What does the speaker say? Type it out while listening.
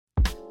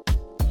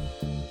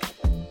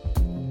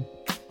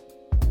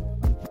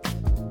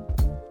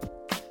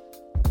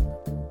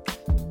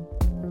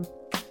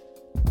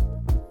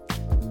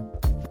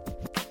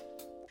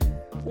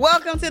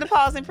Welcome to the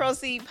Pause and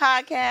Proceed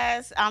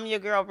podcast. I'm your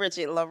girl,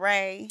 Bridget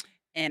LeRae.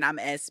 And I'm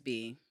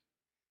SB.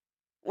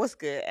 What's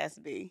good,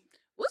 SB?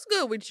 What's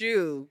good with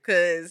you?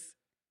 Because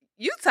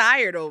you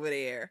tired over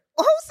there.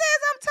 Who says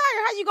I'm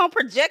tired? How you going to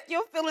project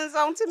your feelings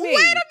onto me? Wait a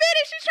minute.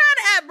 She's trying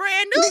to act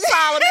brand new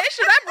Solomon.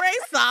 Should I bring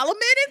Solomon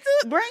into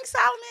it? Bring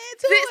Solomon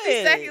into 60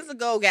 it. seconds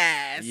ago,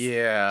 guys.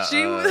 Yeah.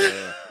 She was...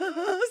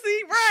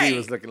 See, right. She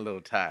was looking a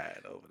little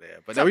tired over there.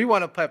 But now we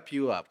want to pep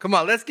you up. Come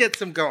on, let's get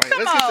some going.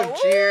 Come let's get on. some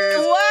cheers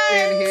What?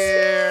 in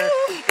here.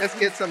 Let's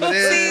get some of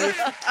this.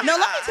 See, no, let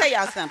me tell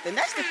y'all something.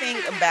 That's the thing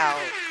about...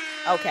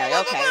 Okay,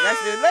 let's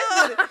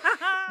do it.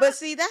 But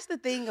see, that's the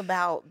thing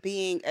about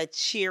being a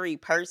cheery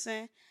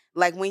person.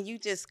 Like when you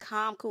just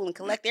calm, cool, and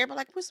collect, everybody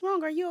like, what's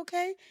wrong? Are you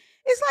okay?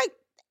 It's like,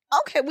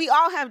 okay, we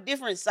all have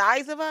different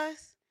sides of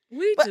us.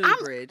 We But do,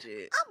 I'm-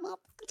 Bridget. I'm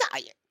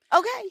tired.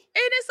 Okay. And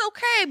it's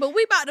okay, but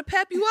we about to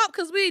pep you up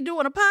because we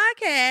doing a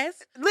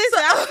podcast. Listen,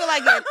 I feel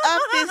like getting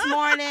up this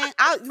morning.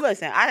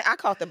 I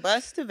caught the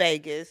bus to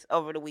Vegas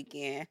over the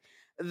weekend.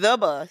 The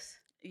bus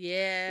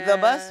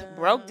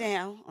broke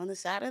down on the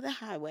side of the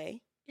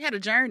highway. You had a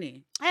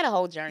journey. I had a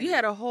whole journey. You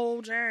had a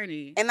whole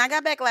journey. And I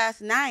got back last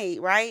night,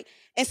 right?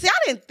 And see, I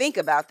didn't think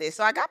about this.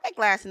 So I got back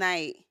last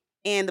night,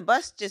 and the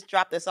bus just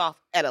dropped us off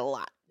at a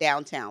lot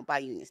downtown by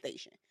Union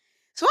Station.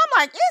 So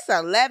I'm like, it's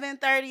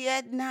 11:30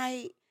 at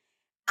night.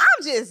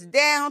 I'm just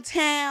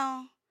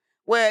downtown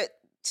with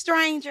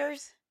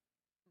strangers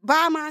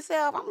by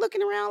myself. I'm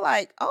looking around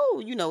like,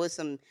 oh, it's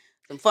some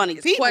funny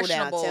It's people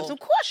questionable. downtown, some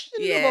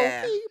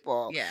questionable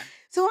people. Yeah.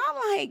 So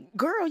I'm like,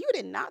 girl, you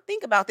did not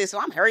think about this. So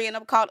I'm hurrying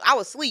up. I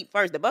was asleep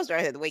first. The bus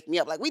driver had to wake me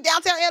up. Like, we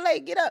downtown LA,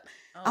 get up.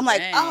 Oh, I'm like,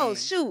 dang. oh,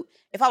 shoot.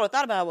 If I would have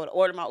thought about it, I would have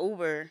ordered my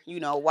Uber,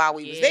 while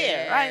we was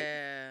there, right?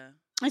 Yeah.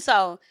 And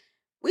so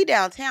we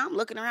downtown, I'm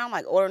looking around,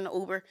 like ordering the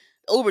Uber.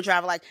 The Uber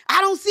driver like,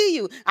 I don't see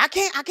you. I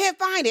can't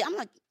find it. I'm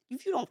like,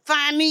 if you don't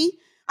find me,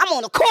 I'm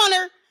on the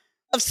corner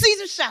of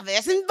Cesar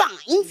Chavez and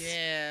Vines.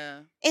 Yeah.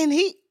 And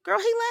he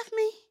left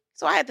me.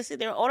 So I had to sit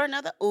there and order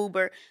another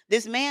Uber.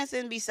 This man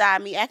sitting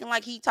beside me, acting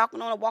like he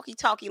talking on a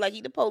walkie-talkie, like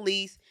he the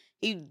police.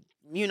 He,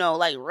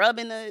 like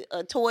rubbing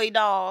a toy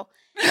doll.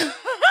 And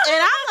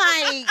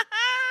I'm like,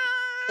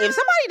 if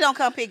somebody don't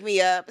come pick me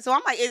up, so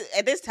I'm like,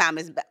 at this time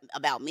it's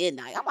about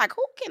midnight. I'm like,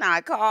 who can I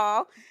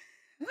call?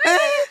 Why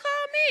did you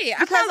call me? I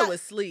Because probably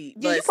was asleep,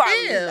 Yeah, but you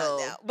probably still.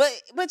 was knocked out.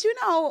 But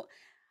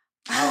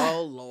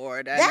Oh,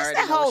 Lord. I that's already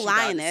the know whole what she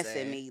about to lioness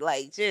say. in me,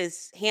 like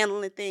just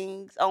handling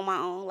things on my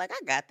own. Like, I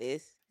got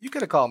this. You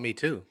could have called me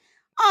too.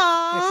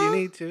 Aww. If you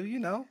need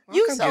to, I'll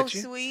You come so get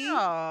you. sweet.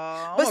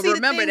 Aw, But I'm see, the gonna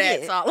remember thing that,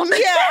 is- Solomon.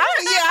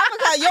 I'm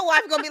because your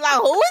wife gonna be like,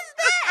 who is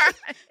that?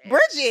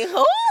 Bridget,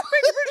 who?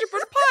 Bridget for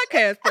the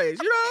podcast page,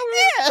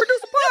 Yeah.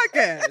 produce a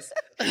podcast.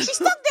 She's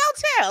stuck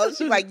downtown.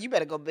 She's like, you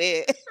better go to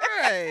bed.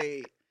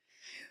 Right.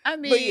 I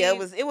mean, But yeah,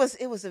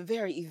 it was a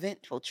very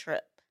eventful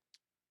trip.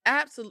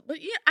 absolutely.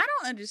 But yeah, I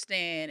don't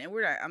understand, and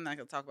I'm not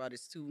gonna talk about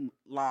this too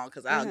long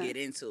because I'll Mhm. get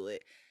into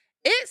it.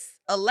 It's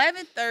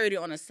 11:30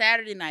 on a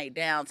Saturday night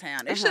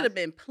downtown. There should have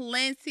been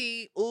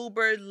plenty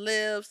Uber,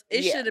 Lyfts.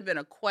 It Yeah. should have been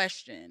a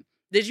question.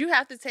 Did you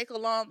have to take a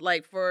long,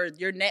 like for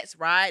your next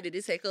ride? Did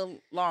it take a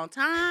long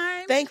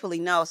time? Thankfully,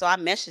 no. So I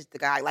messaged the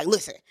guy, like,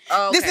 listen,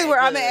 Okay, this is where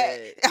I'm good.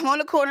 at. I'm on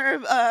the corner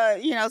of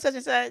such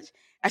and such.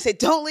 I said,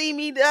 don't leave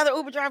me. The other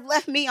Uber driver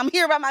left me. I'm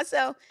here by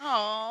myself.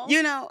 Oh,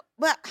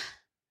 But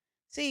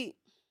see,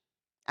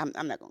 I'm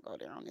not gonna go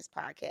there on this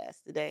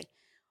podcast today.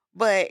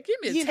 But give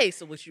me a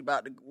taste of what you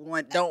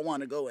don't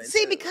want to go into.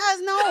 see, because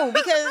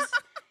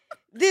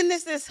then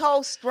this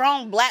whole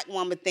strong black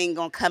woman thing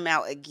gonna come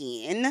out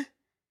again.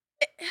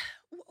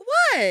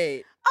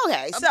 What?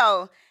 Okay,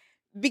 so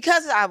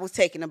because I was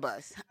taking a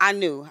bus, I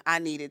knew I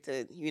needed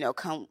to,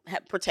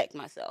 protect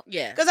myself.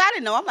 Yeah. Because I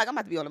didn't know. I'm like, I'm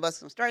about to be on the bus with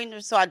some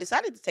strangers. So I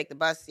decided to take the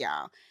bus,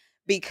 y'all,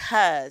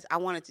 because I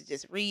wanted to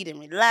just read and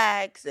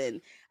relax.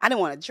 And I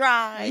didn't want to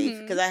drive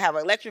because I have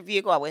an electric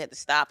vehicle. I would have to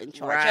stop and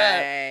charge up.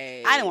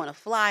 Right. I didn't want to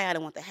fly. I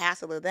didn't want the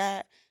hassle of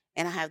that.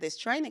 And I have this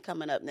training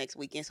coming up next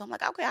weekend. So I'm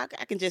like, okay,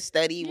 I can just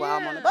study while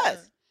I'm on the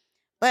bus.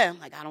 But I'm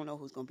like, I don't know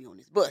who's going to be on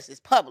this bus. It's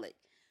public.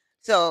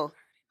 So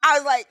I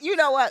was like, you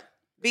know what,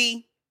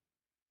 B?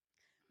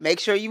 Make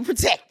sure you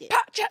protect it.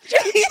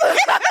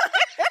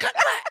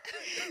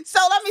 So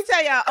let me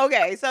tell y'all,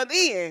 okay, so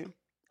then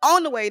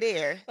on the way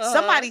there,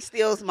 somebody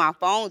steals my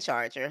phone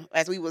charger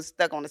as we was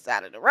stuck on the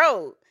side of the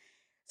road.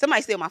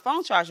 Somebody steal my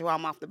phone charger while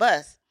I'm off the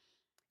bus.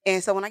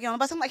 And so when I get on the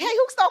bus, I'm like, hey,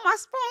 who stole my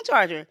phone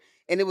charger?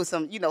 And it was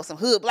some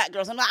hood black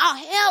girls. I'm like, oh,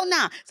 hell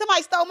nah.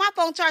 Somebody stole my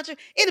phone charger.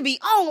 It'll be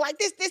on like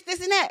this,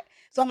 and that.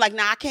 So I'm like,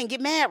 nah, I can't get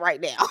mad right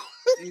now.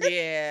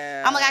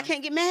 Yeah. I'm like, I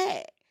can't get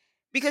mad.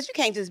 Because you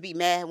can't just be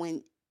mad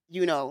when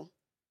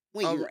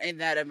in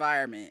that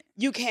environment.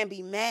 you can't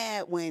be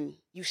mad when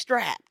you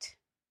strapped.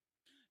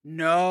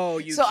 No,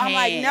 you So can't. I'm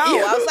like, no.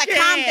 You I was like, calm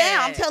can't.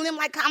 down. I'm telling him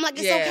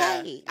it's Yeah,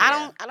 okay.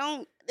 yeah. I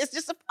don't. It's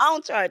just a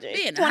phone charger.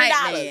 Being It's a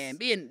hype $20.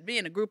 man,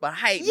 being a group of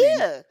hype men.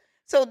 Yeah.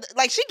 So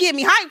she give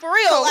me hype for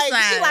real. Like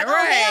she Co-sign, like, oh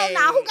hell right.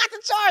 no, who got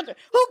the charger?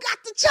 Who got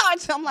the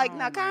charger? I'm like, Oh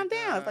no, calm my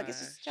down. It's like it's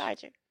just a gosh.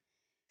 charger.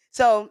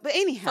 So, but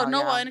anyhow, So no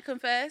y'all, one to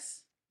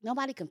confess?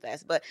 nobody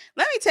confessed. But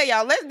let me tell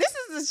y'all, this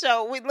is the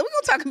show. We're going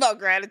to talk about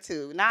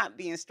gratitude, not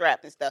being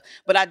strapped and stuff.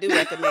 But I do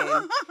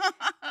recommend,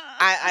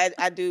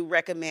 I do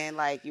recommend,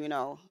 like, you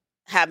know,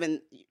 having,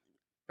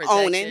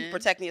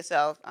 protecting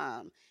yourself.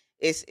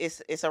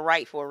 It's a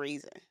right for a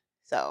reason.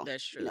 So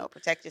That's true. You know,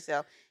 protect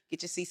yourself,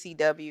 get your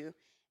CCW,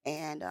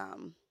 and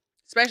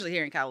especially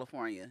here in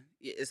California,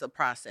 it's a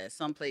process.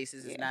 Some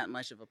places Yeah. it's not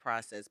much of a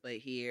process, but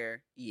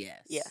here, yes.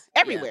 yeah,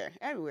 everywhere,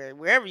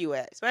 wherever you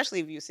at, especially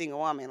if you're a single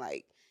woman,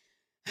 like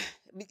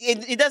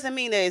it doesn't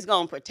mean that it's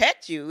gonna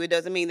protect you. It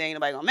doesn't mean that ain't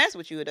nobody gonna mess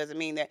with you. It doesn't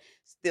mean that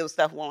still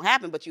stuff won't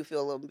happen, but you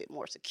feel a little bit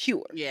more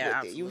secure. Yeah, with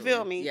absolutely. it. You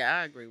feel me? Yeah,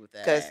 I agree with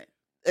that. 'Cause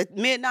at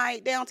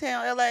midnight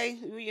downtown LA,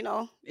 you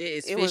know,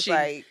 It's it fishy. was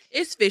like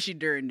It's fishy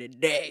during the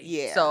day.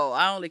 Yeah. So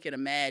I only can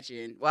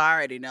imagine. Well, I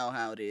already know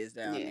how it is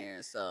down Yeah.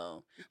 there.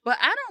 So, but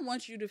I don't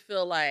want you to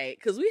feel like,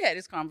 because we had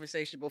this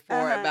conversation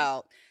before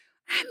about,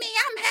 I mean,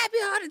 I'm happy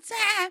all the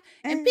time,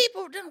 and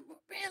people don't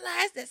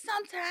realize that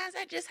sometimes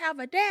I just have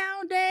a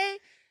down day.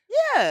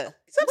 yeah.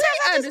 Sometimes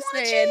I I just wanna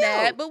understand chill.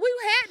 that, but we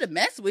had to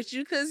mess with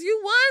you because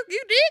you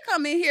did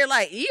come in here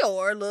like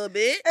Eeyore a little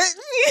bit.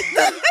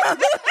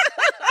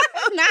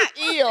 Not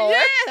ill.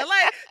 Yeah,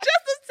 like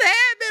just a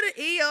tad bit of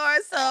Eeyore.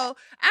 So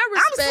I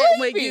respect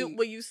when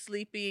sleepy. you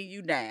sleepy and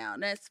you down.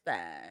 That's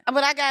fine.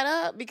 But I got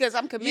up because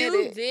I'm committed.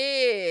 You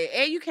did,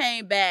 and you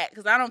came back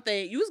because I don't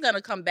think you was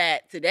gonna come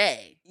back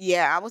today.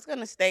 Yeah, I was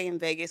gonna stay in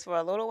Vegas for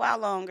a little while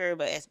longer,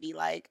 but SB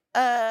like,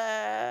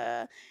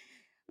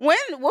 when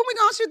we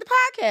gonna shoot the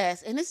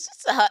podcast? And it's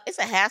just it's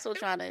a hassle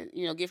trying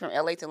to get from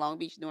LA to Long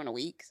Beach during a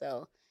week.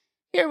 So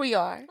here we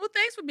are. Well,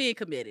 thanks for being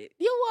committed.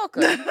 You're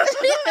welcome. Thank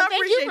you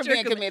appreciate for your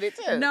being committed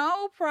too.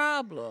 No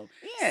problem.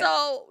 Yeah.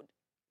 So,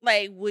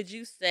 like, would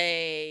you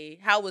say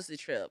how was the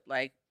trip?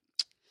 Like,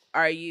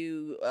 are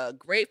you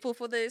grateful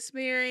for the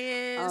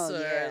experience, Oh,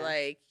 or yeah.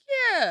 like,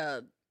 yeah,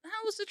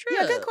 how was the trip?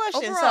 Yeah, good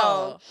question.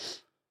 Overall? So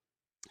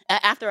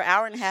after an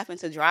hour and a half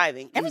into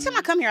driving, every time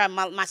I come here,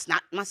 my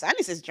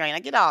sinus is drained. I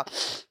get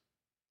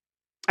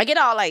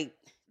all like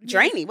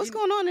drainy. What's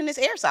going on in this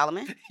air,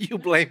 Solomon? You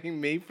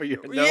blaming me for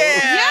your nose?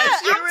 Yeah.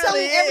 she I'm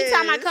telling you, really every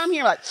time I is. come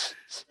here, like,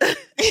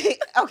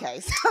 okay.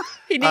 So,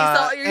 He needs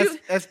all you.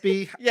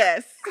 SB,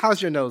 Yes,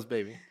 how's your nose,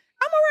 baby?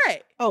 I'm all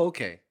right. Oh,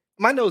 okay.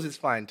 My nose is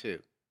fine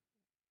too.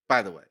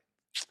 By the way.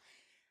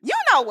 you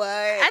know what?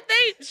 I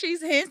think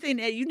she's hinting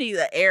that you need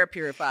an air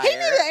purifier. He need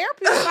an air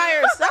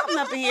purifier or something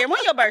up in here.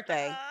 When's your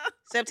birthday?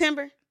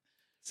 September?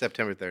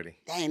 September 30.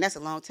 Dang, that's a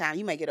long time.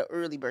 You may get an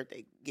early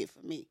birthday gift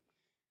for me.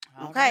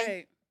 All Okay.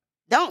 right.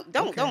 Don't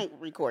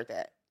record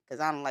that because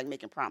I don't like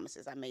making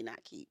promises I may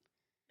not keep.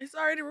 It's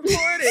already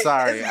recorded.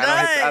 Sorry, It's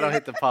I don't done.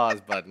 hit the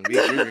pause button. We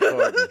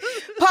recording.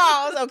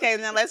 Pause. Okay,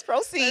 now let's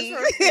proceed.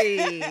 Let's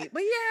proceed.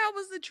 But yeah, how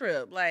was the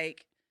trip?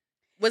 Like,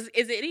 is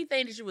it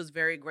anything that you was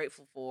very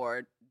grateful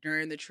for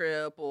during the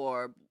trip,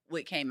 or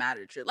what came out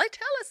of the trip? Like,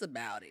 tell us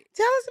about it.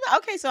 Tell us about.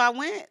 Okay, so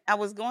I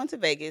was going to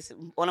Vegas.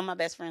 One of my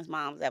best friend's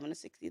mom was having a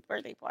 60th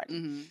birthday party.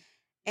 Mm-hmm.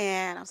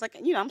 And I was like,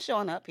 I'm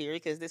showing up here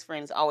because this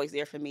friend is always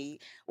there for me.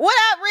 What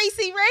up, Reese?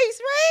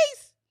 Reese?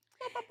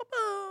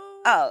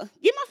 Oh,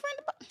 give my friend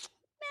the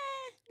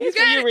You it's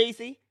for got you, it.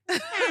 Reese.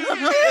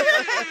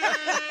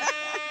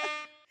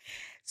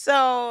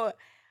 So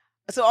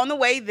on the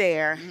way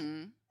there,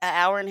 Mm-hmm. an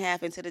hour and a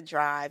half into the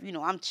drive,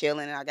 I'm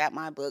chilling and I got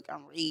my book,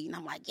 I'm reading.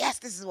 I'm like, yes,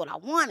 this is what I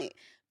wanted.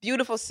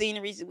 Beautiful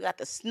scenery. We got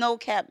the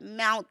snow-capped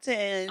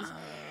mountains.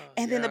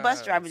 And then the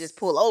bus driver just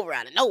pulled over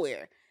out of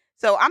nowhere.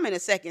 So I'm in the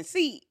second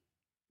seat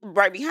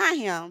right behind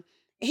him.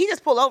 And he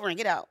just pulled over and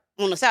get out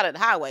on the side of the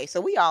highway. So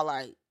we all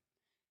like,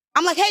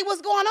 I'm like, hey,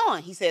 what's going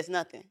on? He says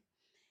nothing.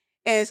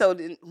 And so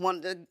then one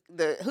of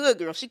the hood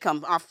girl, she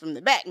comes off from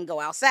the back and go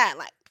outside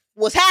like,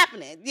 what's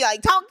happening? Yeah,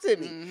 like, talk to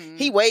me. Mhm.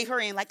 He waved her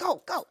in like,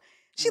 go.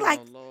 She's like,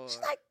 Lord.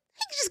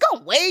 he just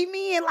gonna wave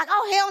me in like,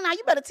 oh, hell no,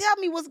 you better tell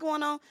me what's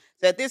going on.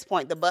 So at this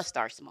point, the bus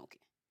starts smoking.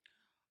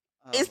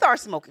 It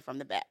starts smoking from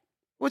the back.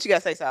 What you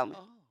gotta say, Solomon?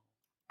 Oh.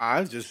 I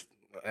was just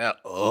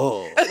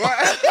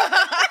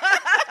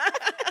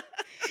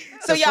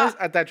So At y'all, first,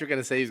 I thought you were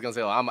gonna say he's gonna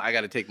say, I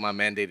got to take my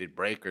mandated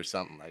break or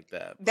something like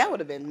that. that would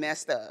have been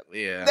messed up.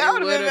 Yeah. That It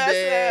would've been would've messed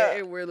been. up.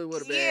 It really would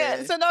have been.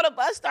 Yeah. So no, the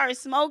bus started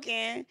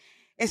smoking,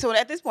 and so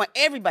at this point,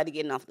 everybody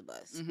getting off the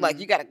bus. Mhm. Like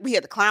we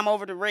had to climb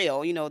over the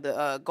rail,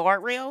 the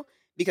guard rail,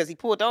 because he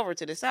pulled over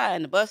to the side,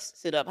 and the bus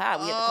stood up high.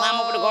 We had to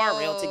climb over the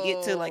guardrail to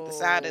get to like the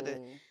side of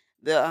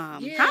the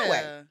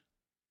highway.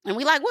 And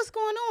we like, what's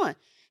going on?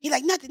 He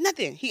like,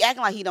 nothing. He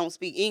acting like he don't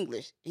speak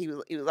English. He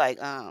was like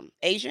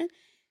Asian.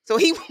 So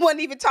he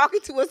wasn't even talking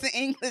to us in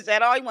English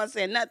at all. He wasn't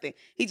saying nothing.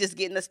 He just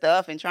getting the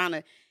stuff and trying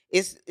to,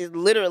 it's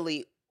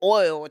literally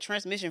oil or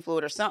transmission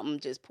fluid or something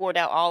just poured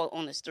out all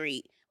on the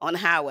street, on the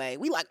highway.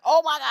 We like,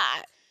 oh my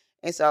God.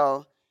 And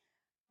so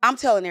I'm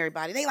telling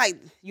everybody, they like,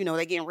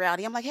 they getting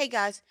rowdy. I'm like, hey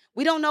guys,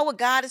 we don't know what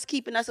God is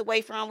keeping us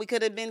away from. We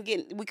could have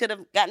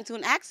gotten to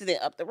an accident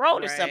up the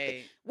road or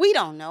something. We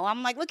don't know.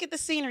 I'm like, look at the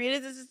scenery.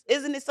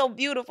 Isn't it so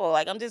beautiful?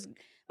 Like, I'm just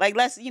like,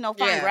 let's,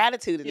 find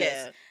gratitude in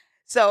this.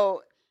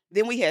 So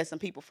Then we had some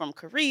people from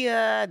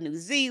Korea, New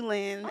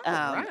Zealand,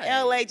 right.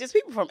 LA, just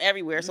people from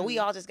everywhere. So we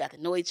Mhm. all just got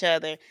to know each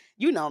other.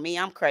 You know me,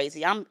 I'm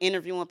crazy. I'm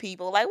interviewing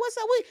people like, what's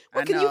up? What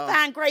I can you know.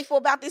 find grateful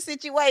about this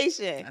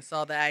situation? I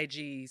saw the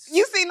IGs.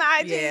 You seen the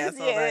IGs? Yeah, I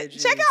saw the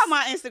IGs. Check out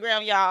my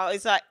Instagram, y'all.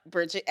 It's like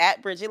Bridget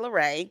at Bridget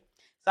LeRae.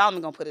 So I'm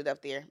gonna put it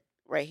up there,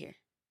 right here.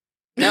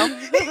 No.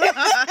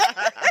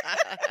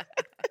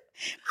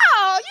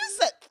 Oh,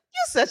 you're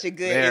such a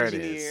good There it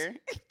engineer.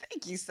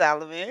 Thank you,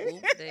 Solomon.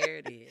 Oop, there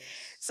it is.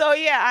 So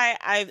yeah,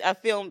 I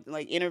filmed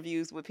like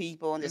interviews with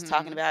people and just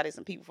talking Mhm. about it.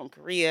 Some people from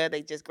Korea,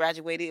 they just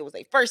graduated. It was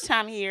their first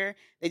time here.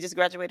 They just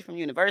graduated from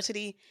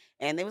university,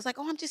 and they was like,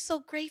 "Oh, I'm just so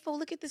grateful.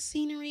 Look at the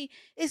scenery.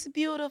 It's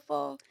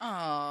beautiful."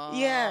 Aww.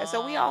 Yeah.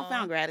 So we all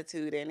found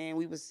gratitude, and then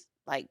we was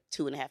like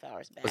 2.5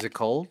 hours back. Was it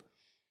cold?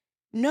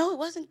 No, it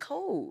wasn't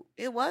cold.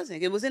 It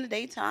wasn't. It was in the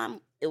daytime.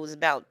 It was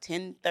about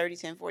 10:30,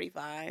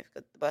 10:45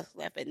 because the bus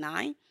left at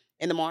 9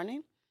 in the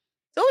morning.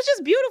 So it was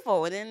just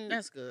beautiful. And then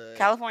That's good.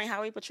 California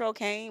Highway Patrol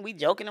came. We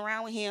joking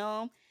around with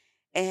him,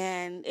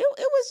 and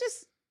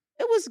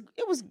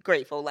it was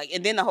grateful. Like,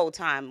 and then the whole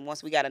time,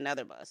 once we got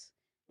another bus,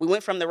 we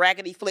went from the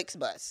raggedy Flix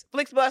bus.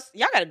 Flix bus,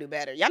 y'all got to do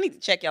better. Y'all need to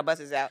check y'all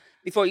buses out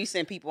before you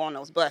send people on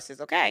those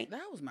buses. Okay.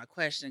 That was my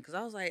question because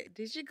I was like,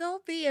 "Did you go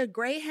via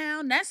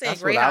Greyhound?" That said,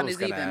 That's what I Greyhound was is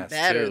gonna even ask,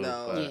 better too,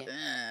 though. but-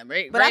 Damn, But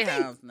I think-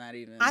 Greyhound's not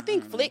even. I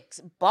think don't know. Flix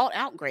bought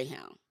out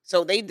Greyhound,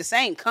 so they the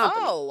same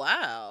company. Oh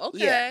wow. Okay.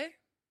 Yeah.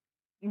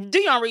 Do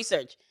your own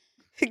research.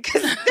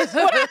 'Cause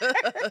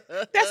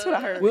that's what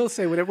I heard. We'll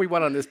say whatever we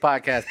want on this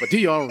podcast, but do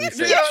your own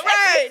research. Yeah,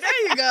 right.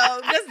 There you go.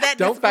 Just that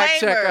Don't fact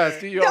check disclaimer. us.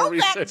 Do your own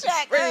Don't fact research.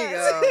 check There you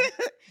us.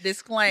 go.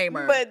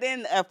 Disclaimer. But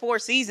then a Four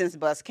Seasons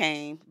bus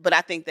came, but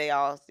I think they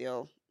all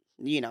still,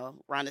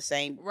 run the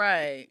same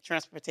right.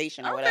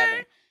 transportation or Okay.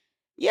 whatever.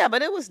 Yeah,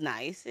 but it was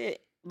nice.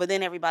 But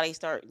then everybody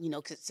started,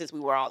 'cause since we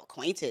were all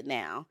acquainted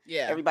now,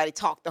 Yeah. everybody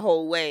talked the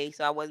whole way,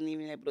 so I wasn't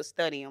even able to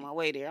study on my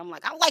way there. I'm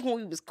like, I like when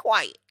we was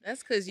quiet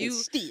That's because and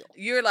still.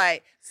 you're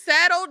like,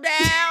 settle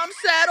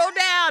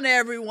down,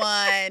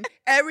 everyone.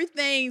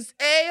 Everything's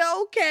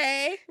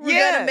A-okay. We're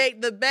Yeah. gonna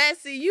make the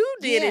best. See, you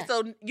did Yeah. it.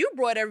 So you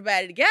brought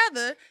everybody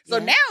together. So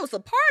Yeah. now it's a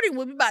party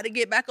when we about to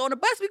get back on the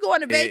bus. We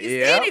going to Vegas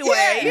yeah. anyway.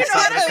 Yeah, You know It's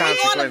what the I mean?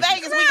 we going to consequences.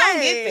 Vegas, we gonna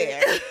get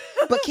there.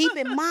 But keep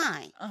in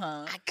mind,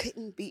 Uh-huh. I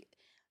couldn't be.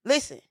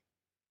 Listen,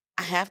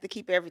 I have to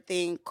keep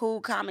everything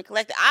cool, calm, and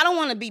collected. I don't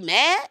want to be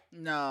mad.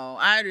 No,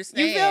 I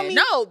understand. You feel me?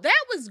 No,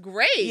 that was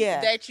great Yeah.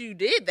 that you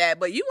did that,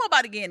 but you weren't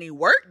about to get any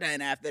work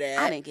done after that.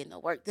 I didn't get no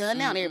work done.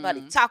 Now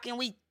everybody Mm-mm. talking,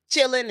 we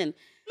chilling, and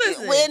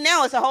Listen. well,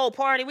 now it's a whole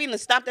party. We done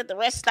stopped at the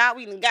rest stop.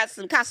 We done got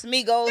some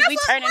Casamigos. That's We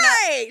what's turning up.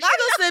 right. She gonna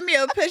send me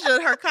a picture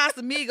of her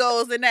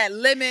Casamigos and that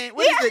lemon.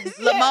 What is it?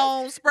 Yeah.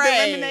 Lemon The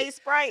spray. lemonade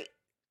Sprite.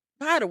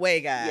 By the way,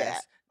 guys, Yeah.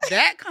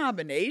 that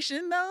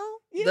combination though,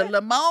 Yeah. the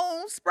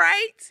lemon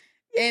Sprite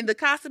and the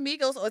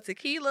Casamigos or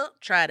tequila,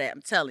 try that.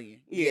 I'm telling you,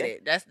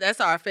 get Yeah. it.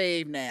 That's our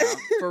fave now,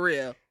 for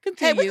real. Hey,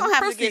 Continue. we're going to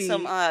have to get Proceed.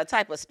 some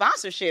type of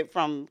sponsorship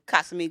from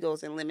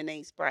Casamigos and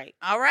Lemonade Sprite.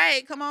 All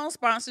right, come on,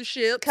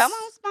 sponsorships. Come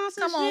on,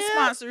 sponsorship. Come on,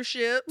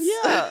 sponsorships.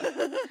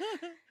 Yeah.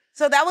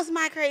 So that was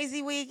my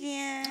crazy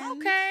weekend.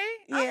 Okay.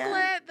 I'm Yeah.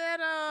 glad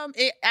that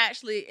it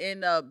actually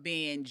ended up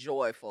being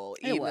joyful,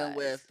 It even was.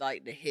 with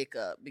like the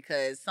hiccup,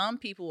 because some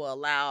people will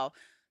allow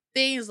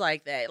things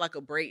like that, like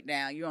a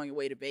breakdown. You're on your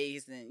way to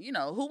Vegas, and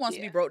who wants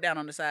to be Yeah. broke down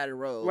on the side of the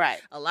road?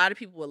 Right. A lot of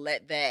people will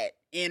let that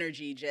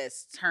energy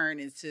just turn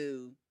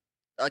into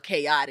a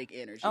chaotic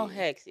energy. Oh,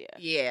 heck yeah.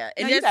 Yeah,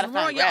 and No, you just gotta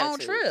ruin find your own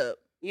gratitude. trip.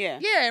 Yeah.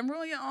 Yeah, and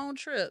ruin your own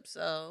trip.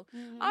 So,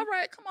 Mhm. all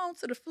right, come on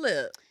to the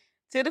flip.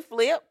 To the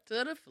flip.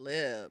 To the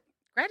flip.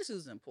 Gratitude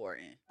is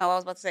important. Oh, I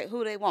was about to say,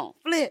 who they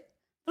want? Flip.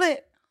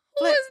 Flip.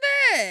 Who Flip. is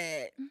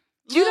that?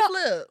 You Lil don't-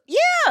 Flip.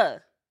 Yeah.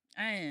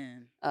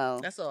 Man, Oh.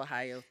 that's an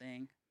Ohio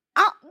thing.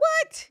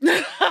 What? you know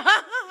You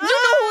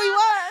knew who he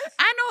was?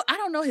 I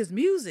don't know his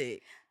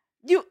music.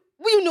 You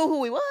knew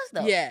who he was,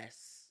 though.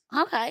 Yes.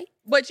 Okay.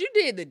 But you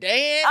did the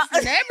dance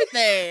and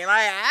everything.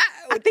 Like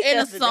I think in a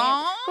that's the dance.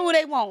 song. Who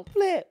they want?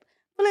 Flip.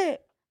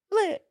 Flip.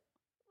 Flip.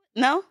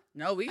 No?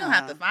 No, we're gonna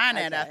have to find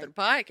that okay. after the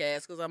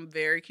podcast because I'm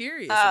very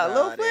curious. Lil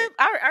about Flip. it.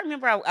 I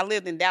remember I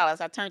lived in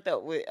Dallas. I turned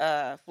up with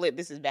Flip.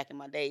 This is back in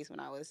my days when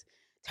I was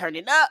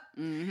turning up.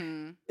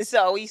 Mm-hmm.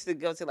 So we used to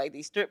go to like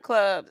these strip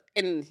clubs,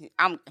 and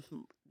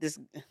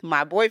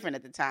my boyfriend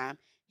at the time.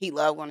 He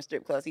loved going to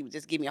strip clubs. He would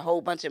just give me a whole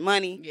bunch of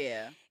money,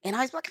 Yeah. and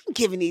I was like, I'm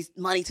giving these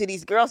money to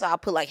these girls. So I'll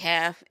put like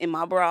half in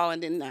my bra,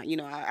 and then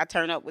I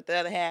turn up with the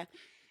other half.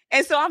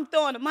 And so I'm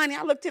throwing the money.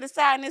 I look to the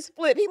side and it's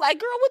Flip. He like,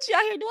 girl, what you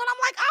out here doing? I'm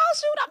like, oh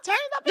shoot, I'm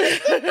turning up in the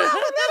strip club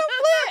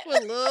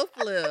with Little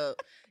Flip. With Lil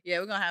Flip. Yeah,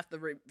 we're gonna have to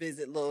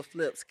revisit Lil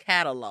Flip's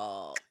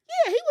catalog.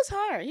 Yeah, he was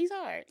hard. He's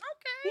hard.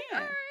 Okay. Yeah.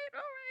 All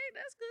right.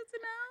 That's good to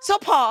know. So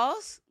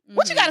pause.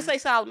 What you got to Mhm. say,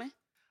 Solomon?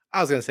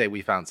 I was gonna say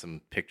we found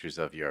some pictures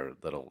of your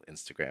little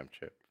Instagram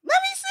trip. Let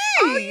me see.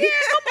 Oh yeah,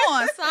 come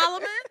on,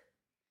 Solomon.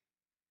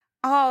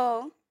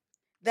 Oh,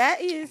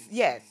 that is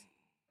yes.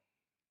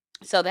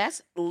 So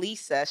that's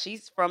Lisa.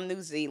 She's from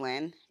New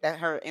Zealand. That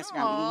her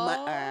Instagram,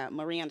 Aw.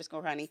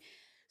 Marie_honey.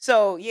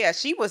 So yeah,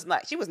 she was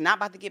not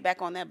about to get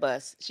back on that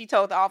bus. She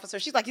told the officer,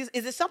 she's like, is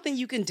it something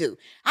you can do?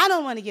 I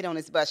don't want to get on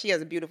this bus. She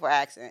has a beautiful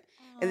accent.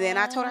 And then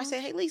I told her, I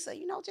said, hey, Lisa,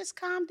 just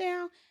calm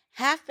down.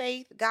 Have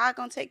faith. God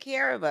gonna take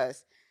care of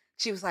us.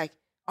 She was like,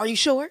 are you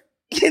sure?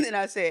 And then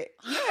I said,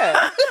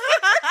 yeah.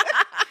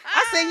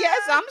 I said,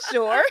 yes, I'm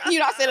sure.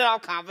 I said it all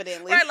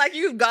confidently. Right, like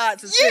you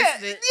God's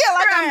assistant.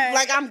 Yeah,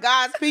 like I'm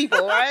God's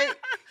people, right?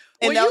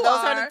 And Well, those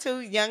are the two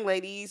young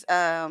ladies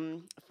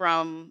from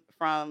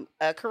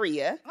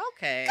Korea.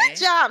 Okay. Good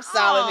job,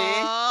 Solomon.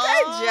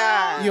 Good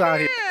job. You out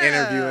here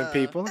interviewing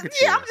people. Look at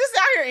you. Yeah, I'm just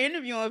out here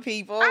interviewing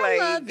people. I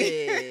love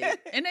it.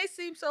 And they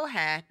seem so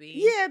happy.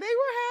 Yeah, they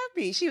were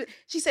happy.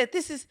 She said,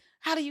 this is,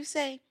 how do you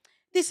say?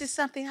 This is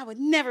something I would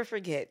never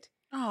forget.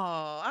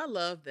 Oh, I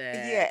love that.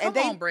 Yeah, and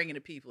Come on, bringing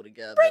the people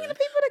together. Bringing the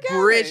people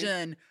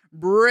together.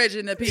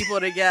 Bridging the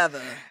people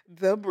together.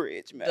 The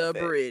bridge method. The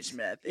bridge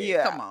method.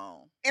 Yeah. Come on.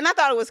 And I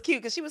thought it was cute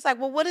because she was like,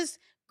 well, what does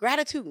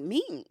gratitude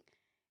mean?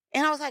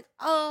 And I was like,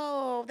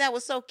 oh, that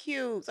was so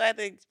cute. So I had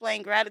to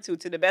explain gratitude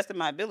to the best of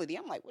my ability.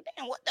 I'm like, well,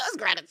 damn, what does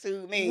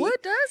gratitude mean?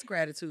 What does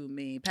gratitude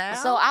mean, pal?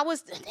 So I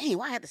was, dang,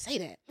 why I had to say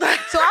that?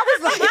 So I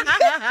was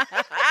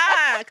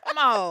like, come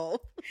on.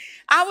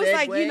 I was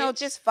like, Segue.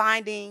 just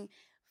finding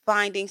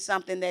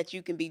something that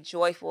you can be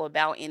joyful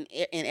about in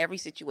every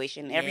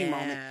situation, in every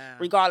moment,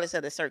 regardless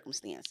of the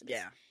circumstances.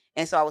 Yeah.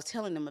 And so I was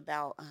telling them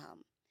about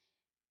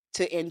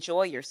to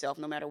enjoy yourself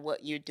no matter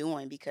what you're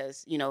doing,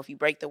 because, if you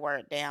break the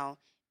word down,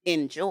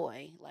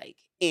 enjoy, like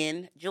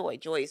enjoy.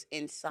 Joy is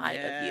inside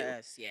of you.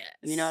 Yes.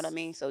 You know what I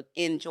mean? So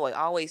enjoy,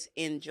 always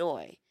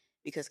enjoy,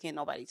 because can't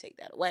nobody take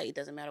that away. It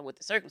doesn't matter what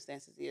the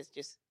circumstances is,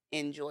 just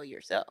enjoy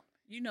yourself.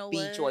 You know Be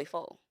what?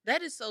 joyful.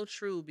 That is so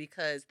true,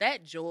 because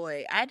that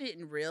joy, I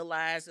didn't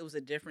realize it was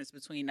a difference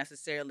between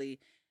necessarily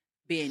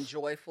being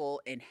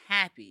joyful and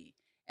happy.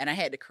 And I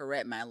had to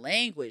correct my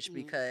language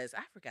because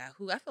I forgot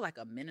who. I feel like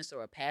a minister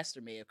or a pastor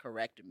may have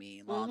corrected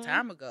me a long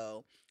time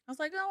ago. I was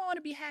like, I want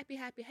to be happy,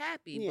 happy,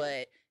 happy. Yeah.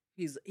 But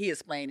he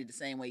explained it the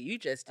same way you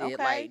just did.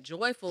 Okay. Like,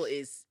 joyful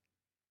is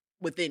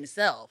within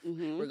self,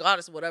 Mhm.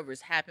 regardless of whatever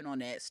is happening on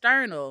the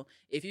external.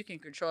 If you can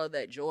control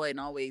that joy and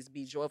always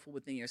be joyful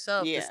within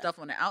yourself, the Yeah. stuff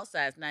on the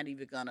outside is not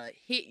even gonna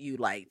hit you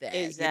like that.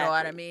 Exactly. You know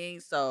what I mean?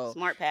 So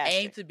Smart pastor.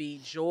 aim to be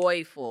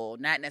joyful,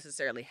 not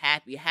necessarily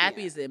happy.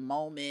 Happy Yeah. is in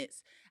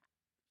moments,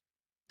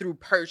 through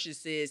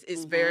purchases.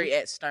 It's Mhm. very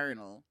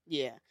external.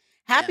 Yeah.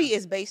 Happy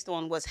is based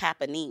on what's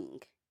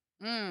happening.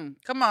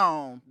 Come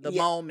on, the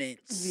Yeah.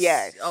 moments.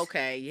 Yes.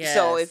 Okay. Yes.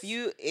 So if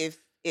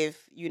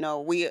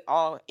we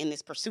all in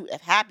this pursuit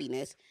of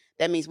happiness,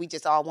 that means we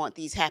just all want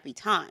these happy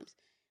times.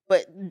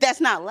 But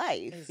that's not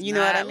life. It's You know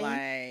what I not mean?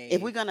 life.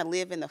 If we're gonna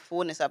live in the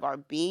fullness of our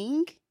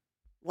being,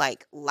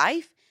 like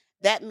life,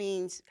 that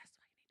means That's why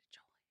you need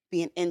joy.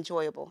 being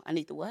enjoyable. I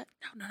need the what?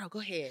 No. Go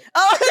ahead.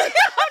 Oh,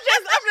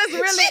 I'm just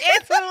really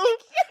into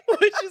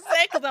what you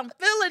say because I'm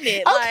feeling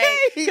it. Okay.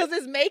 Because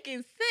it's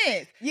making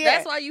sense. Yeah.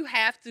 That's why you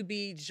have to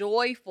be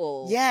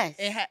joyful. yes.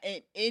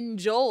 And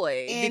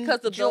enjoy because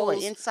of Enjoy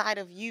those. inside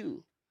of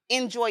you.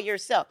 Enjoy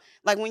yourself.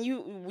 Like when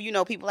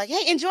people like,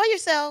 hey, enjoy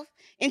yourself.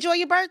 Enjoy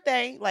your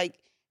birthday. Like,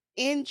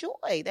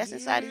 enjoy. That's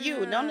inside of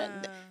you. Don't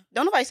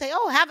nobody say,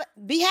 oh,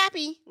 be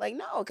happy. Like,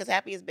 no, because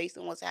happy is based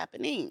on what's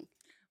happening.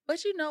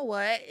 But you know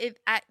what?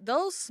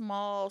 Those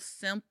small,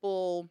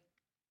 simple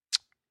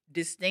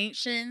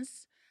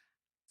distinctions,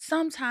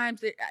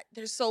 sometimes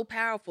they're so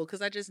powerful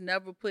because I just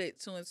never put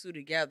two and two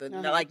together.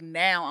 Uh-huh. Like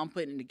now I'm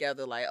putting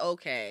together like,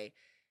 okay,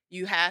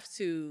 you have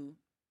to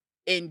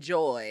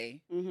enjoy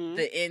Mm-hmm.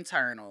 the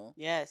internal.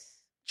 Yes.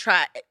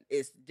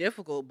 It's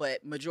difficult,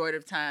 but majority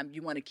of the time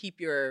you want to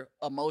keep your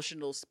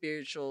emotional,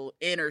 spiritual,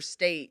 inner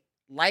state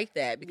like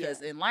that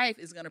because in life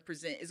it's going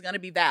to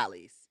be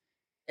valleys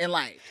in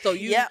life. So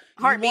you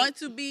want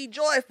to be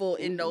joyful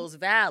in those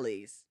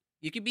valleys.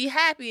 You can be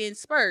happy in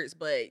spurts,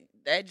 but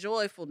that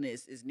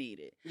joyfulness is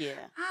needed. Yeah.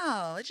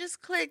 Oh, it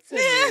just clicked to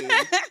me.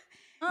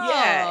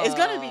 Yeah, it's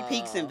gonna be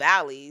peaks and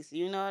valleys.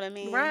 You know what I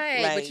mean?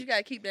 Right, Like, but you got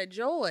to keep that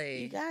joy.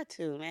 you got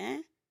to,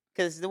 man.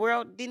 Because the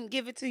world didn't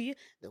give it to you.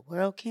 The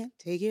world can't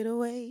take it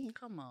away.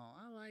 Come on,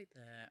 I like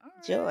that. All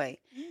right. Joy.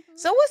 Mhm.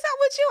 So what's up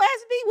with you,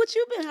 SB? What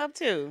you been up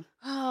to?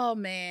 Oh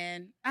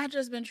man, I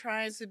just been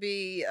trying to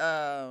be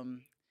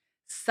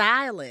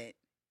silent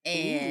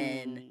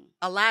and Mm.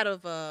 a lot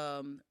of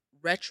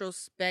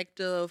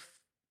retrospective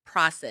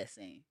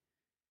processing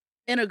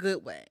in a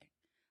good way.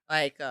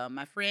 Like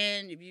my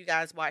friend, if you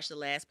guys watched the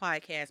last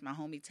podcast, my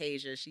homie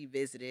Tasia, she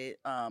visited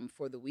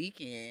for the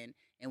weekend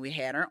and we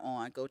had her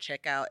on. Go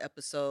check out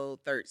episode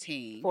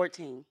 13.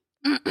 14.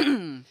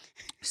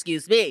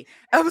 Excuse me.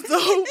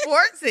 Episode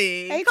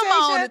 14. Hey, Come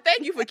on, Tasia. and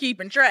thank you for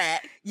keeping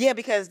track. Yeah,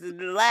 because the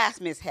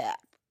last mishap.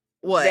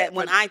 What? That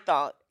when I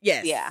thought.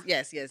 Yes. Yeah.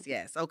 Yes.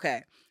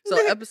 Okay. So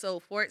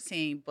episode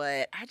 14,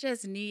 but I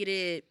just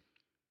needed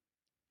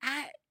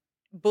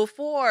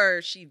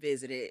before she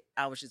visited,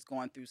 I was just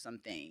going through some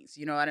things.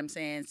 You know what I'm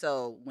saying?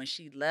 So when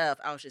she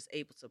left, I was just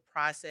able to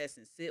process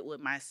and sit with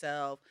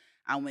myself.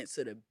 I went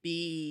to the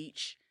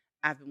beach.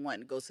 I've been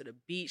wanting to go to the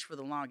beach for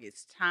the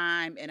longest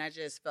time, and I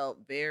just felt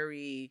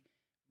very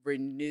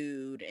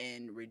renewed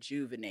and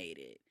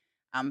rejuvenated.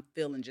 I'm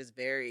feeling just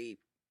very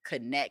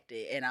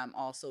connected, and I'm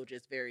also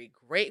just very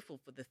grateful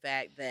for the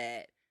fact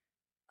that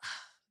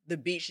the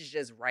beach is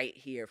just right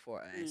here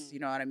for us. You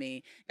know what I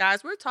mean?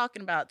 Guys, we're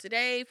talking about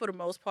today, for the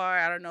most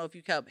part, I don't know if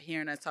you kept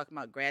hearing us talking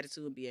about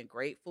gratitude and being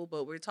grateful,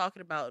 but we're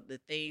talking about the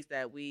things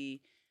that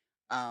we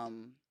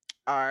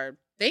are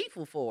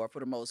thankful for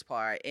the most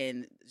part,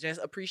 and just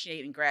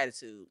appreciating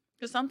gratitude.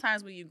 Because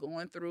sometimes when you're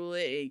going through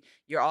it and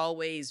you're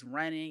always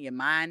running, your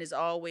mind is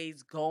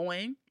always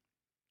going,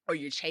 or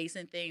you're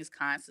chasing things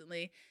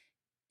constantly,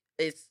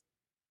 it's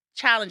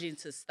challenging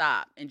to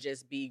stop and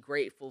just be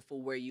grateful for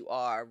where you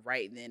are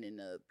right then in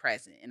the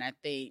present. And I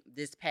think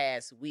this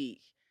past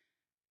week,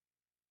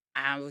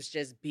 I was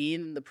just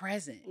being in the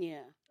present.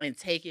 Yeah. And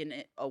taking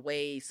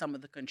away some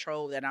of the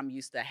control that I'm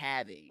used to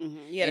having.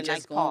 Mm-hmm. You had and a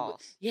nice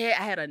pause. I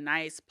had a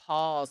nice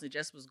pause and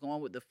just was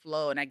going with the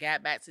flow. And I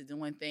got back to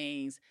doing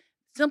things,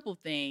 simple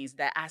things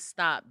that I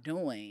stopped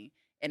doing.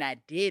 And I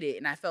did it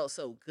and I felt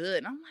so good.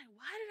 And I'm like,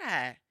 why did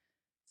I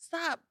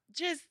stop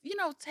just,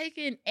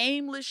 taking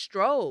aimless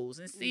strolls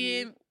and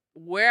seeing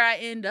where I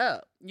end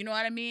up? You know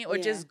what I mean? Or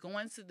just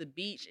going to the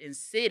beach and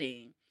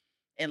sitting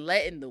and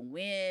letting the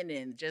wind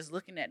and just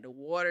looking at the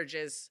water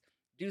just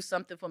do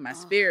something for my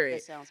spirit.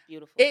 It sounds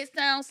beautiful. It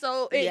felt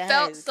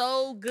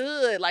so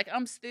good. Like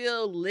I'm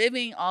still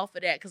living off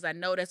of that because I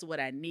know that's what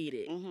I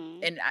needed.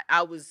 Mm-hmm. And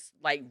I was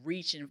like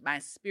reaching, my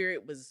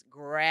spirit was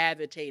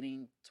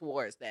gravitating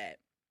towards that.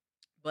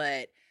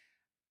 But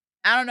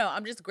I don't know.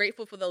 I'm just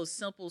grateful for those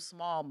simple,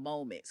 small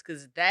moments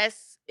because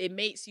it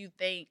makes you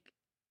think,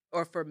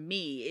 or for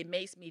me, it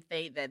makes me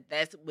think that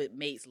that's what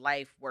makes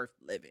life worth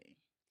living.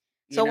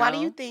 So why do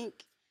you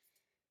think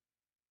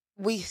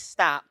we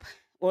stop?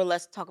 Or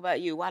let's talk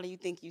about you. Why do you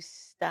think you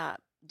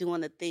stop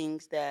doing the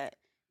things that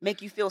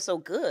make you feel so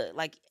good?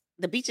 Like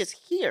the beach is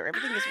here.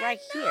 Everything is right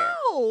here.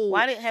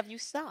 Why have you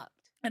stopped?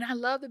 And I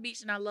love the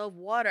beach and I love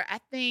water. I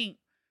think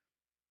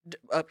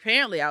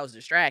apparently I was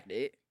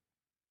distracted,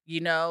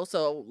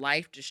 so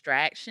life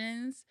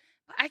distractions.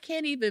 I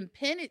can't even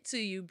pin it to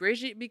you,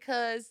 Bridget,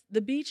 because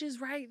the beach is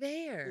right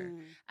there.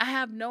 I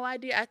have no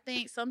idea. I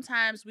think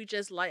sometimes we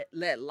just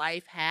let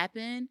life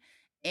happen,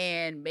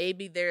 and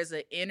maybe there's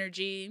an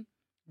energy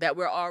that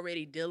we're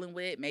already dealing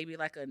with, maybe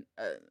like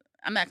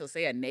I'm not going to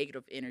say a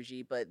negative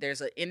energy, but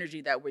there's an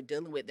energy that we're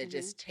dealing with that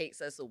just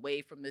takes us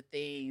away from the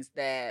things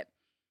that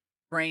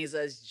brings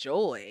us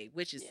joy,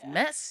 which is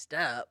messed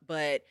up,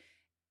 but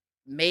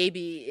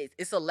maybe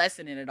it's a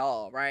lesson in it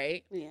all,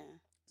 right? Yeah.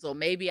 So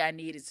maybe I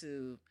needed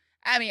to,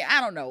 I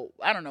don't know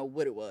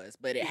what it was,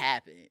 but it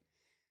happened.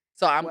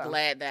 So I'm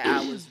glad that I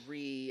was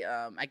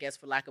I guess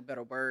for lack of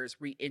better words,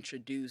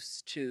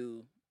 reintroduced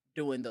to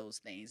doing those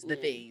things, the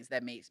things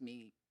that makes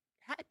me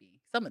happy,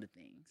 some of the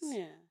things.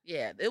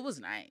 Yeah, it was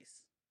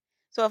nice.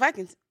 So if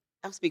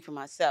I'll speak for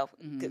myself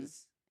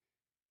because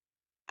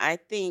I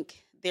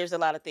think there's a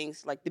lot of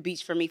things like the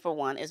beach for me, for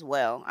one, as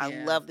well.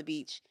 I love the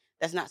beach.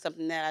 That's not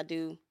something that I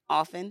do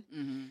often.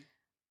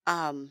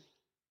 And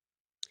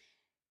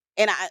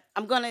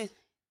I'm going to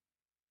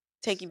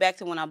take you back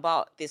to when I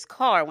bought this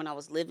car when I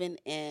was living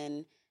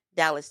in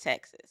Dallas,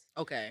 Texas.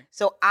 Okay.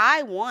 So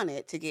I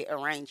wanted to get a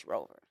Range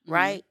Rover,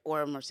 right?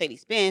 Or a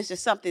Mercedes-Benz,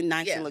 just something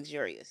nice and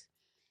luxurious.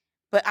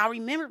 But I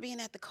remember being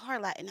at the car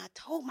lot and I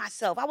told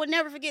myself, I would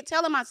never forget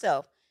telling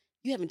myself,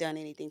 you haven't done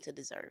anything to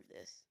deserve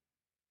this.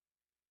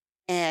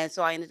 And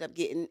so I ended up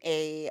getting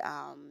a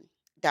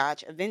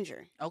Dodge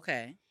Avenger.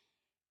 Okay.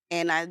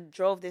 And I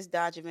drove this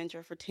Dodge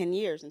Avenger for 10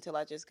 years until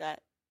I just got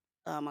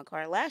my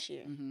car last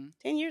year.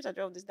 10 years I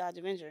drove this Dodge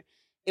Avenger.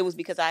 It was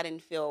because I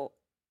didn't feel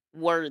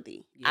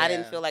worthy. I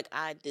didn't feel like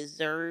I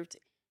deserved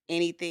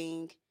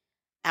anything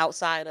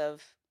outside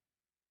of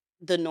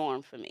the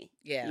norm for me.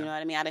 Yeah. You know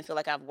what I mean? I didn't feel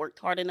like I've worked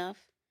hard enough.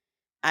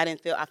 I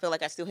feel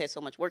like I still had so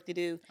much work to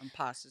do.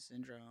 Imposter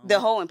syndrome. The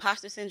whole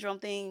imposter syndrome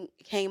thing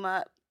came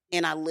up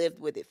and I lived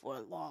with it for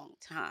a long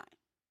time.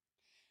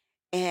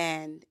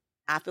 And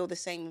I feel the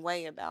same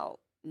way about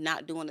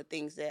not doing the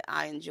things that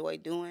I enjoy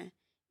doing,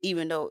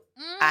 even though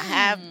I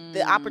have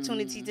the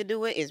opportunity to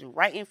do it. It's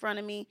right in front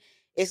of me.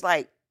 It's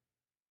like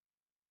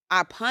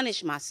I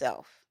punish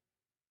myself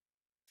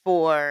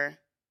for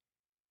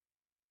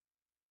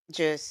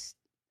just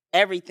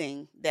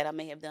everything that I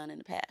may have done in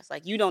the past.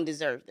 Like, you don't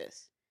deserve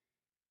this.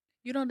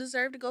 You don't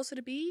deserve to go to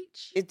the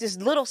beach? It's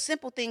just little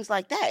simple things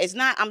like that. It's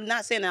not, I'm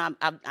not saying that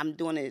I'm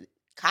doing it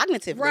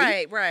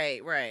cognitively.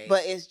 Right.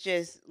 But it's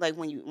just like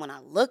when I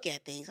look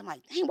at things, I'm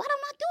like, dang, why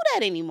don't I do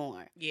that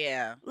anymore?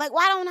 Yeah. Like,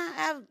 why don't I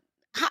have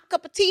a hot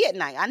cup of tea at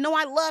night? I know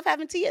I love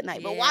having tea at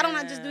night, but why don't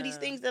I just do these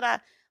things that I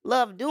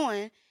love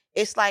doing?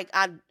 It's like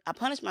I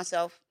punish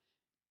myself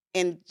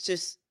in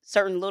just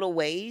certain little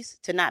ways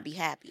to not be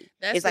happy.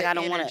 It's like I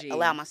don't want to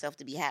allow myself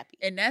to be happy.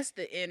 And that's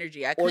the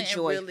energy. I couldn't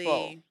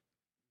really.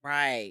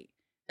 Right.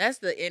 That's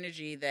the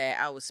energy that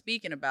I was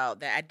speaking about,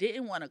 that I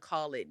didn't want to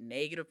call it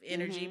negative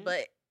energy,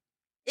 but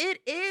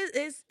it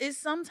is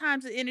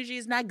sometimes the energy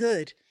is not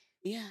good.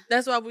 Yeah.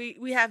 That's why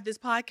we have this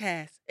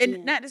podcast. And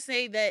Yeah. not to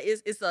say that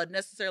it's a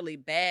necessarily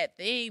bad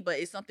thing, but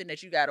it's something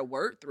that you got to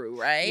work through,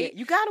 Yeah, right?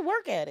 you got to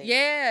work at it.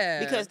 Yeah.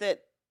 Because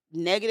that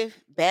negative,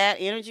 bad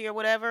energy or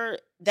whatever,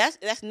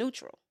 that's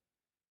neutral.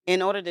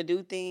 In order to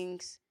do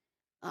things,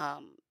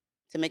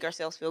 to make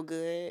ourselves feel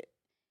good,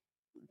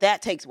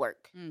 that takes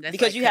work. That's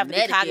because like you have to be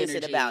kinetic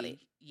cognizant about it.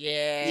 energy.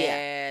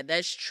 Yeah,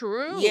 that's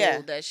true.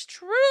 Yeah. That's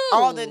true.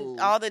 All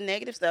the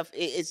negative stuff,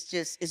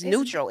 it's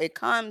neutral. It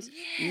comes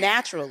Yeah.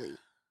 naturally.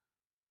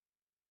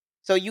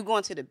 So you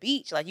going to the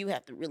beach, like you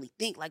have to really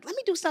think, like, let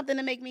me do something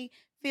to make me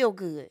feel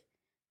good.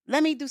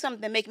 Let me do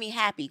something to make me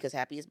happy, because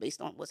happy is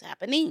based on what's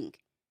happening.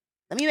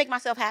 Let me make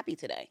myself happy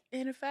today.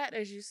 And in fact,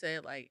 as you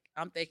said, like,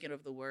 I'm thinking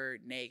of the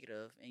word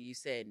negative, and you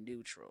said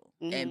neutral.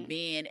 Mhm. And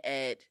being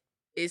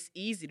it's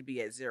easy to be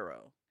at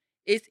 0.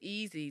 It's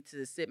easy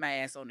to sit my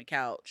ass on the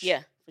couch.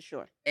 Yeah, for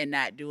sure. And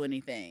not do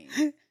anything.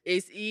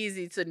 It's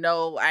easy to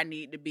know I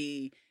need to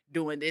be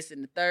doing this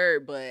and the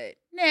third, but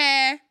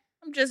nah,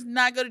 I'm just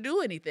not going to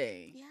do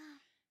anything. Yeah.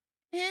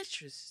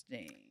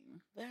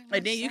 Interesting. Very much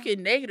And then so.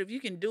 you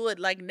can do it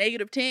like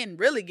 -10,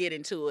 really get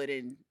into it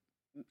and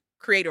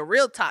create a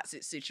real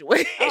toxic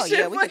situation. Oh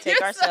yeah, we for can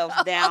take ourselves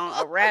yourself. down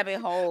a rabbit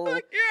hole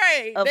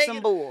Right. of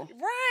some bull.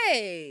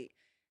 Right.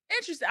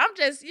 Interesting. I'm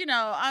just,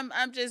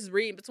 I'm just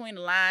reading between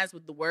the lines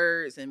with the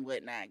words and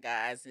whatnot,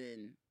 guys,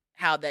 and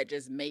how that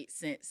just made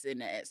sense in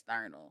the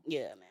external.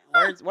 Yeah,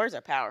 man. Words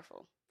are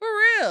powerful. For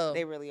real.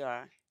 They really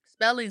are.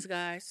 Spellings,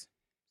 guys.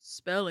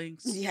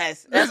 Spellings.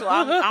 Yes, that's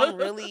why I'm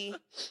really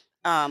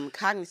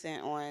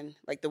cognizant on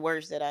like the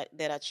words that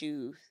I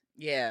choose.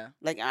 Yeah.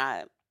 Like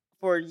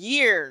for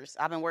years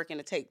I've been working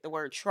to take the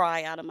word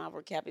try out of my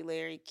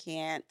vocabulary,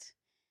 can't,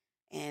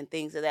 and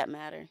things of that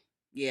matter.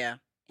 Yeah.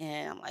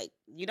 And I'm like,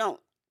 you don't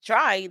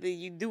try, either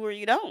you do or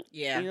you don't.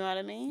 Yeah. You know what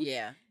I mean?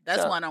 Yeah.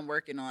 That's So, one I'm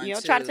working on. You know,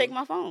 too. try to take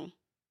my phone.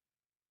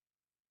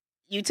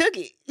 You took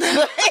it.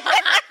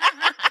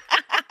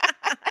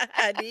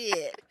 I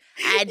did.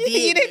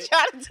 You didn't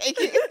try to take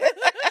it.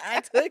 I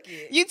took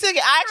it. You took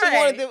it. I actually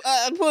Right.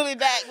 wanted to pull it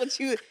back, but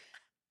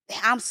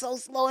I'm so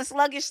slow and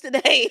sluggish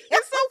today.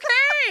 It's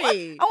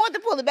okay. I want to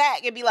pull it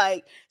back and be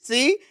like,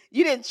 see,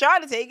 you didn't try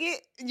to take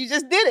it. You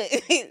just did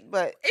it.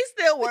 But It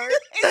still worked.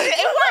 it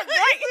worked,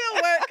 right? It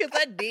still worked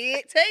because I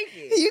did take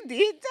it. You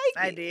did take it.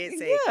 I did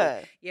take yeah.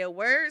 it. Yeah,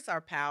 words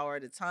are power.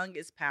 The tongue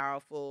is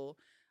powerful.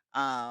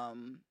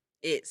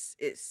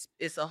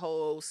 It's a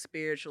whole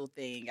spiritual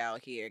thing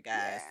out here,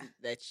 guys, Yeah.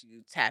 that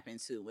you tap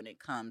into when it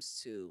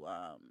comes to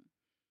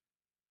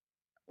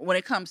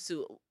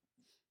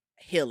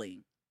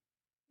healing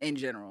in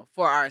general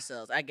for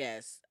ourselves, I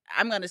guess.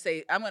 I'm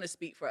gonna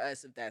speak for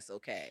us if that's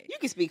okay. You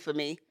can speak for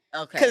me.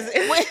 Okay. Because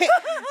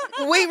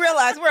we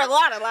realize we're a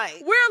lot alike.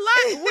 We're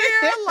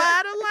a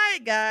lot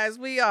alike, guys.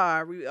 We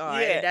are. Yeah.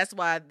 And that's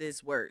why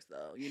this works,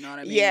 though. You know what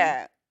I mean?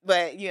 Yeah.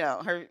 But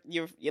your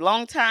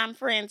longtime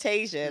friend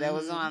Tasia that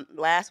was Mhm. on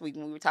last week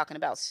when we were talking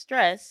about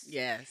stress.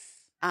 Yes.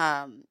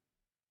 And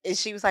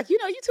she was like, you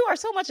two are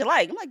so much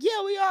alike. I'm like,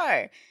 yeah, we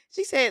are.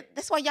 She said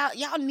that's why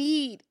y'all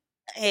need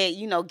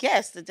a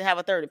guest to have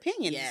a third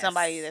opinion, Yes.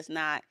 somebody that's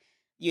not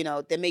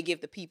that may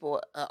give the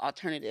people an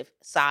alternative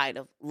side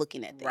of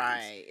looking at things.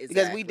 Right.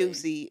 Because we do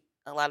exactly. see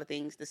a lot of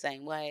things the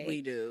same way.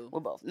 We do. We're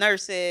both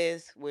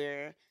nurses.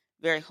 We're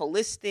very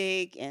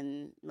holistic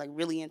and like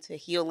really into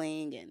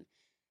healing and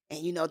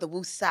the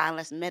Wu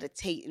silence,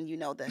 meditating.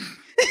 The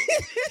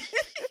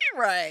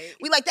Right.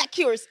 we like that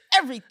cures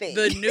everything.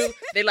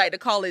 They like to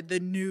call it the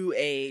new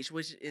age,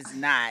 which is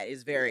not.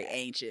 It's very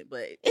ancient,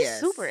 but It's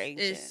super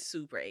ancient. It's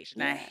super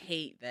ancient. I Yeah.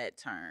 hate that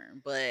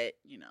term, but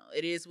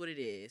it is what it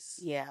is.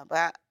 Yeah,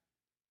 but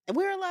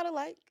we're a lot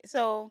alike.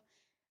 So,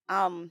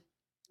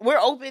 we're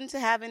open to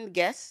having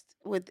guests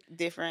with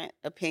different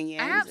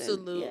opinions. and,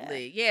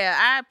 Absolutely. Yeah,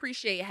 I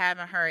appreciate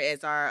having her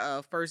as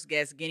our first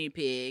guest guinea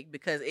pig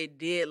because it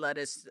did let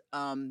us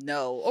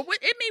know. Or we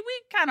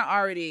kind of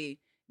already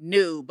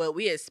knew, but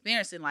we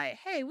experiencing like,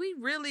 hey, we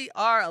really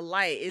are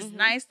alike. It's Mhm.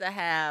 nice to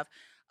have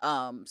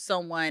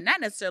someone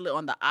not necessarily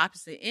on the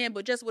opposite end,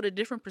 but just with a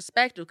different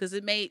perspective because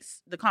it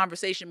makes the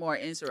conversation more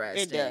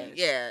interesting. does.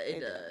 Yeah, it It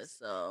does. does.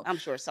 So I'm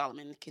sure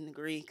Solomon can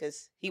agree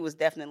because he was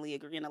definitely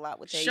agreeing a lot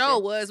with Tasia. show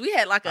was. We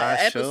had like an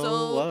I sure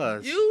episode.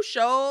 was. You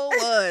show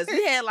was.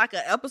 We had like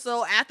an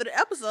episode after the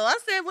episode. I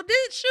said, well,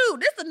 this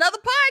is another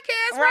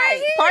podcast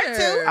Right, right part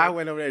here. two. I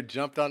went over there,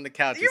 jumped on the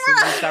couch, and You're soon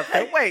as right. we stopped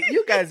saying, wait,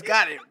 you guys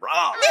got it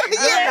wrong.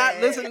 You're Yeah.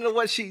 not listening to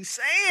what she's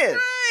saying.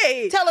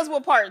 Right. Tell us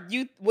what part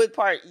you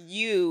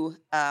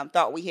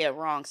thought we had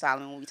wrong,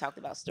 Solomon, when we talked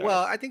about stress.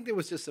 Well, I think there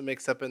was just a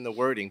mix-up in the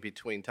wording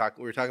between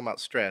we were talking about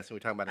stress and we were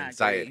talking about I agree.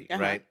 anxiety,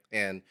 Uh-huh. right?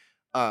 And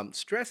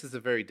stress is a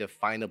very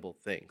definable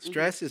thing. Mhm.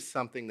 Stress is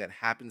something that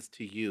happens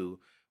to you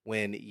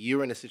when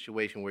you're in a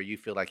situation where you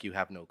feel like you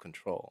have no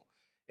control.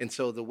 And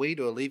so the way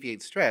to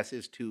alleviate stress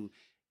is to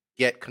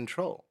get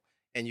control.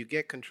 And you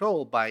get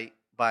control by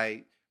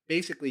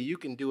basically you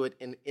can do it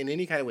in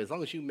any kind of way, as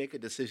long as you make a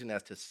decision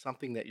as to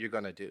something that you're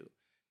going to do.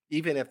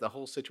 Even if the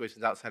whole situation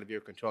is outside of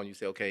your control and you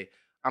say, okay,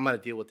 I'm going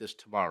to deal with this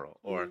tomorrow,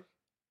 or Mhm.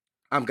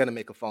 I'm going to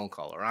make a phone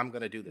call, or I'm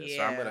going to do this,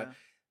 or I'm going to. Yeah.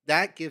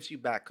 That gives you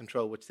back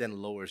control, which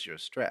then lowers your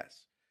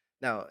stress.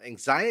 Now,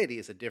 anxiety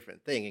is a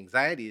different thing.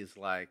 Anxiety is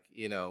like,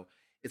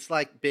 it's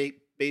like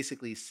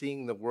basically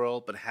seeing the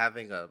world, but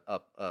having a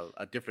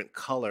different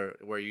color,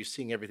 where you're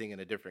seeing everything in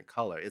a different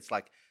color. It's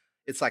like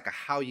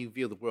how you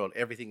view the world.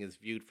 Everything is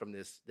viewed from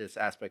this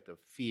aspect of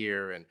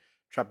fear and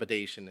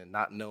trepidation and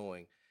not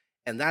knowing.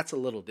 And that's a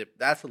little bit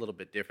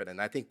different.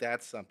 And I think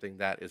that's something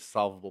that is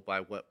solvable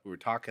by what we were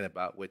talking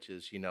about, which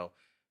is,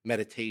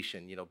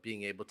 meditation,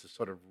 being able to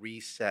sort of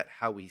reset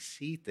how we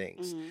see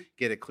things, Mhm.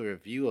 get a clear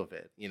view of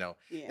it, Yeah.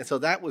 And so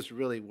that was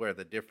really where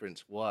the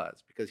difference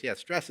was, because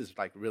stress is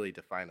like really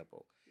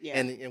definable. Yeah.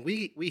 And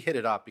we hit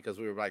it off because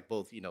we were like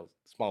both,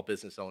 small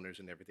business owners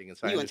and everything. And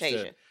so I You and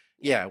understood,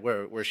 Tasia.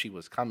 where she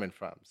was coming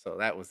from. So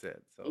that was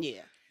it. So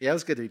Yeah. it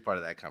was good to be part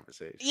of that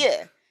conversation.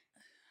 Yeah.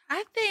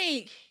 I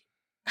think.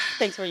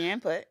 Thanks for your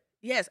input.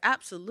 Yes,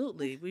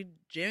 absolutely. We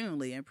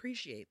genuinely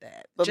appreciate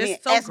that. But Just me,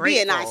 so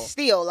SB and I grateful.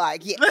 still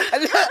like, kumbaya,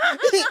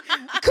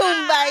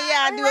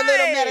 do a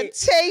little Right.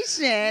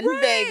 meditation,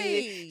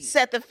 baby. Right.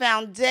 Set the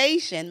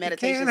foundation.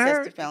 Meditation sets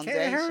the It can't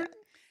foundation. hurt.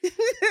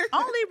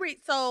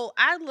 So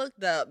I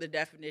looked up the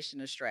definition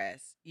of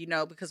stress,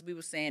 because we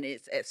were saying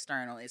it's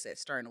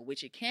external,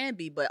 which it can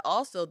be, but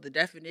also the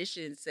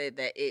definition said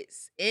that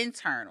it's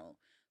internal.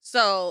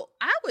 So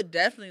I would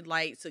definitely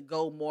like to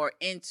go more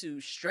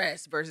into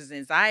stress versus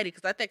anxiety,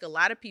 because I think a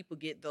lot of people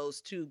get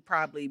those two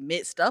probably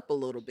mixed up a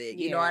little bit.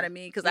 You know Yeah. what I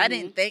mean? Because I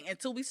didn't think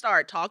until we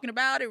started talking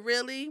about it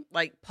really,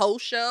 like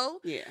post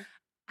show, Yeah.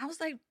 I was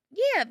like,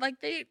 yeah,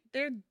 like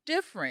they're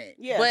different.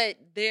 Yeah. But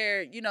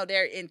they're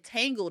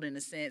entangled in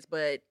a sense,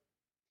 but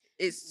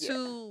it's Yeah.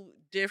 two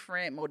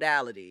different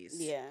modalities.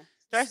 Yeah.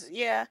 Stress.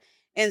 Yeah.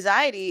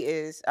 Anxiety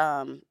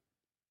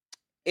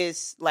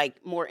is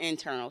like more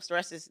internal.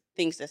 Stress is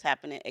things that's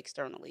happening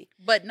externally.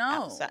 But no.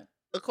 Outside.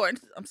 According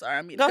to, I'm sorry,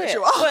 I mean Go to cut ahead.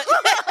 you off.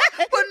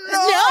 But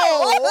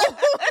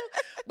no.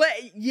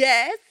 But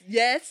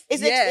yes.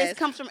 It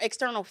comes from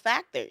external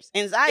factors.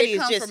 Anxiety It is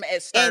comes just from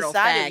external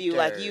inside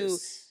factors. of you,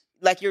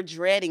 like you're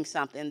dreading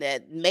something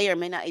that may or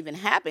may not even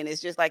happen.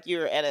 It's just like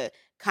you're at a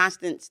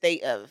constant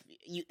state of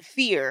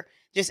fear,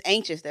 just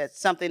anxious that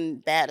something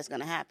bad is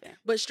going to happen.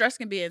 But stress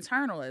can be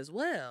internal as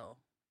well.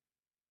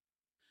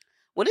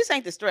 Well, this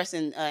ain't the stress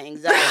and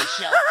anxiety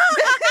show.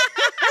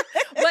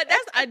 But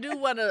I do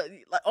want to,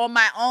 on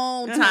my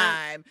own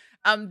time,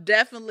 I'm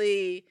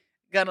definitely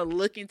going to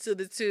look into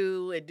the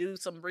two and do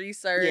some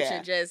research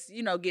and just,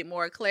 get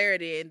more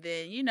clarity. And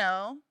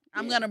then,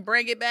 I'm going to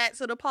bring it back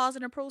to the Pause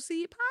and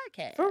Proceed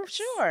podcast. For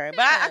sure.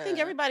 But I think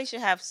everybody should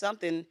have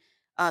something,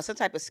 some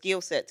type of skill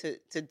set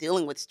to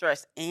dealing with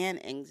stress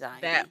and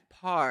anxiety. That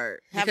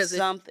part. Have Because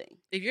something.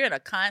 if you're in a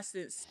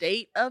constant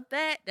state of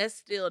that, that's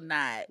still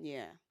not,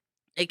 Yeah.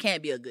 it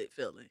can't be a good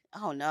feeling.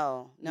 Oh,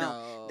 no.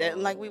 That,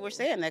 like we were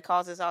saying, that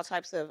causes all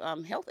types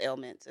of health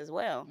ailments as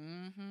well.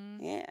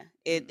 Mm-hmm. Yeah.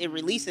 It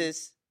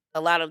releases a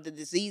lot of the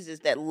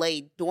diseases that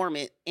lay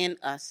dormant in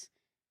us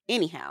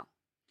anyhow.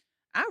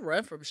 I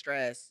run from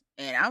stress.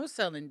 And I was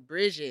telling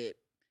Bridget,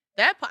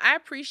 that I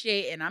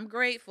appreciate and I'm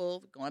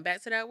grateful. Going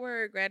back to that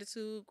word,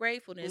 gratitude,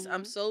 gratefulness.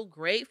 I'm so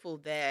grateful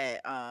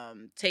that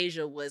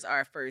Tasia was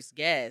our first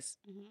guest.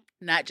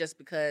 Not just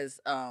because,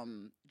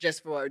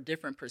 just for a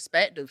different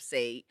perspective's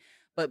sake,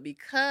 but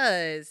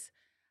because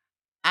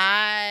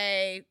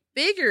I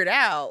figured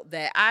out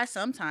that I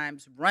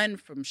sometimes run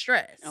from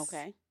stress.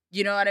 Okay.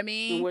 You know what I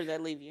mean? And where does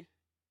that leave you?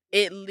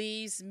 It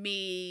leaves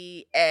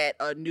me at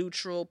a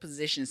neutral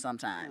position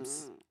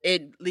sometimes.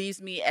 It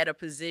leaves me at a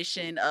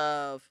position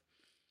of,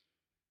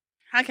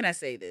 how can I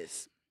say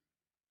this?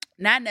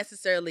 Not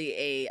necessarily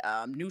a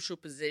neutral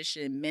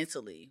position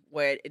mentally,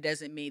 where it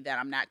doesn't mean that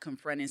I'm not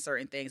confronting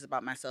certain things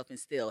about myself and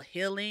still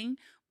healing,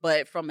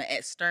 but from an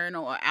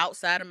external or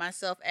outside of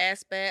myself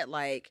aspect,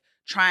 like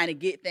trying to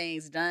get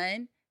things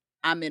done,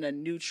 I'm in a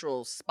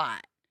neutral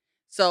spot.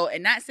 So,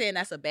 and not saying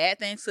that's a bad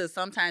thing, because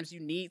sometimes you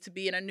need to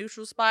be in a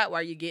neutral spot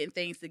while you're getting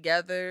things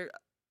together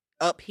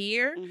up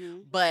here.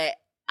 But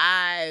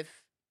I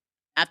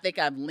think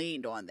I've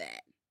leaned on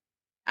that.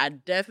 I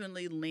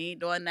definitely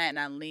leaned on that, and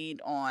I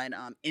leaned on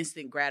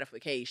instant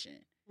gratification.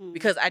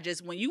 Because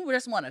when you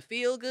just want to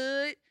feel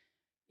good,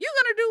 you're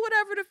gonna do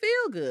whatever to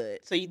feel good.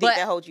 So you think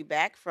that holds you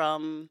back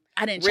from?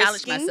 I didn't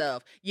challenge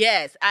myself.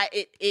 Yes,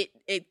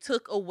 it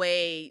took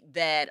away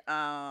that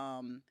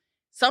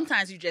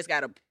sometimes you just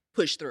gotta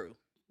push through.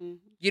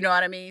 You know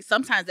what I mean?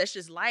 Sometimes that's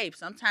just life.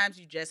 Sometimes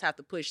you just have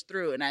to push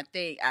through. And I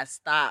think I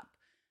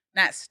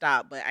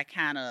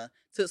kind of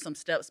took some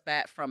steps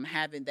back from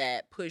having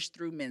that push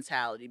through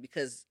mentality,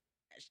 because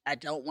I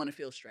don't want to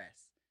feel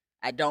stress.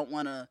 I don't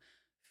want to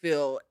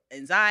feel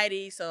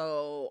anxiety.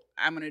 So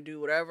I'm going to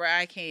do whatever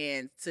I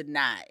can to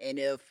not. And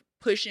if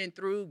pushing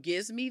through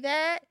gives me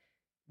that,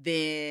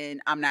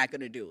 then I'm not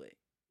going to do it.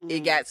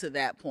 It got to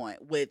that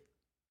point with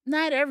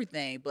not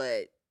everything,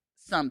 but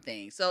some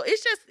things. So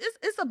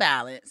it's a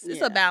balance.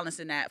 It's a balance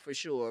in that for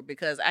sure,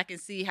 because I can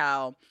see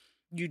how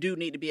you do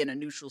need to be in a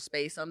neutral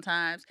space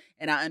sometimes.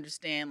 And I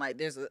understand, like,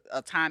 there's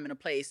a time and a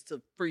place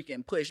to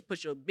freaking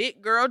put your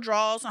big girl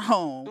drawers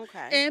on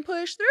and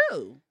push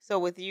through. So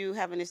with you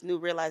having this new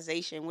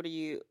realization, what do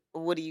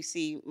you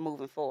see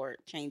moving forward,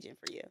 changing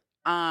for you?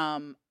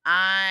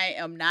 I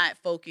am not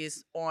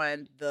focused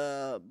on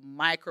the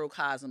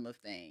microcosm of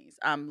things.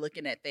 I'm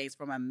looking at things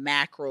from a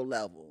macro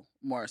level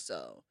more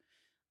so.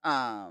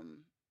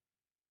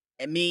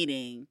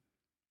 Meaning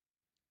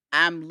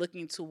I'm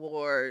looking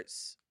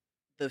towards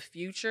the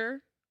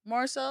future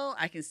more so.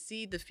 I can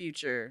see the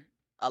future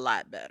a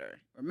lot better.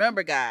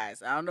 Remember,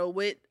 guys, I don't know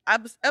what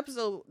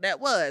episode that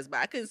was,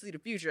 but I couldn't see the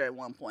future at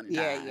one point in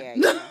time.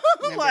 Yeah.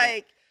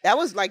 Like that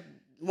was like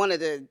one of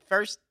the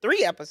first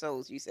 3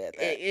 episodes you said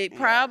that. It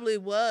probably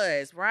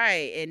was,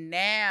 right. And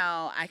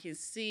now I can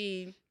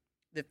see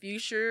the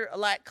future a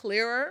lot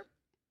clearer.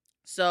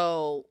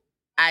 So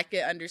I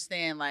can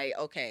understand, like,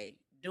 okay,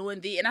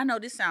 and I know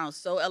this sounds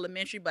so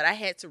elementary, but I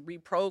had to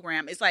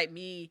reprogram. It's like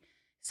me,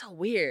 it's so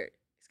weird.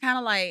 It's kind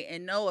of like,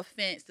 and no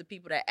offense to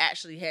people that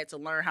actually had to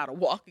learn how to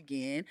walk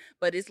again,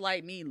 but it's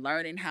like me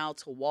learning how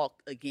to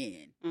walk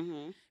again.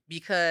 Mm-hmm.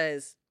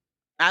 Because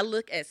I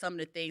look at some of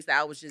the things that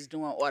I was just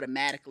doing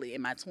automatically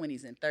in my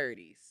 20s and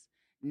 30s.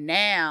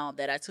 Now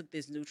that I took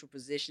this neutral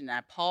position, I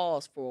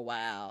paused for a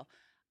while.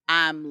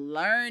 I'm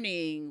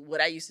learning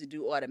what I used to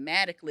do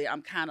automatically.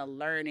 I'm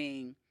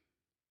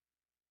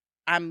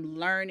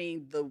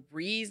learning the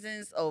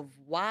reasons of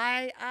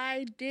why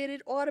I did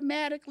it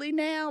automatically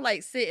now.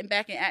 Like sitting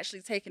back and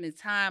actually taking the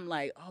time,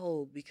 like,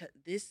 oh, because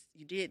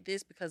you did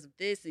this because of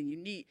this,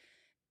 and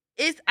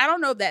I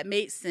don't know if that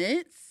made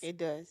sense. It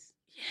does.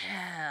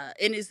 Yeah,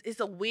 and it's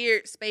a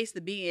weird space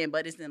to be in,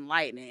 but it's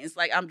enlightening. It's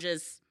like I'm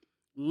just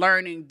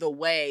learning the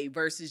way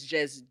versus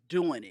just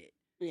doing it.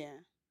 Yeah.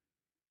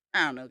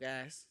 I don't know,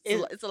 guys.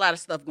 It's a lot of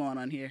stuff going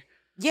on here.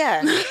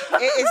 Yeah.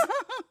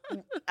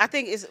 I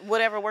think it's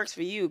whatever works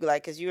for you,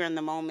 like, because you're in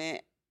the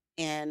moment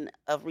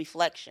of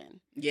reflection.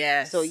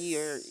 Yes. So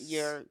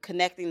you're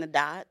connecting the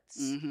dots,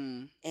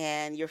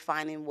 and you're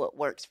finding what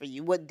works for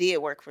you, what did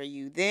work for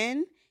you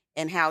then,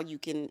 and how you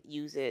can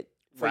use it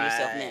for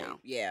yourself now.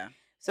 Yeah.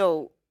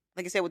 So,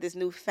 like I said, with this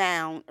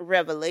newfound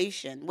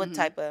revelation, what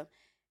type of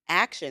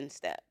action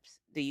steps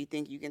do you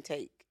think you can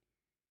take?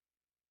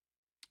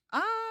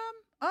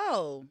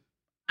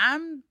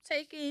 I'm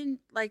taking,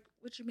 like,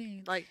 what you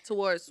mean? Like,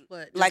 towards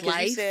what? Just like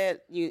life?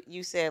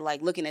 you said,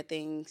 like, looking at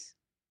things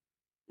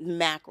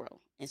macro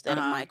instead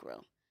of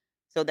micro.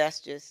 So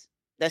that's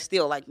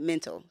still like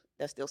mental.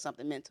 That's still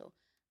something mental.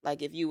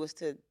 Like if you was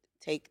to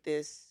take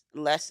this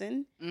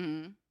lesson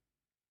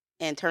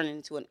and turn it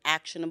into an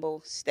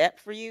actionable step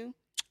for you,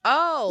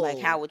 like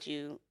how would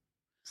you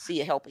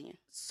see it helping you?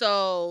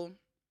 So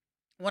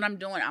what I'm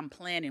doing, I'm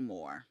planning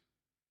more.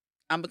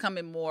 I'm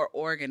becoming more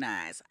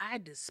organized. I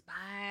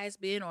despise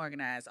being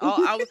organized.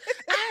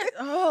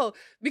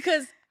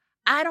 Because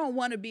I don't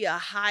want to be a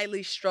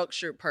highly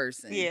structured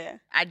person. Yeah.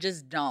 I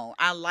just don't.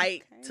 I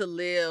like to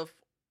live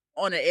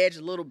on the edge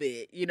a little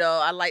bit. You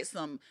know, I like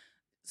some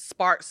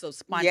sparks of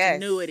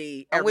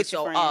spontaneity every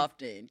so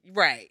often.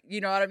 Right. You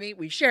know what I mean?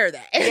 We share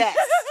that. Yes.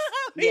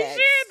 We share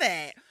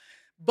that.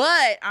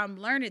 But I'm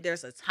learning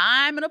there's a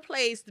time and a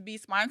place to be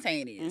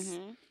spontaneous.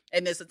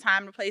 And there's a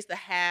time and a place to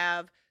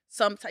have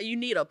you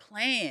need a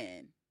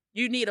plan.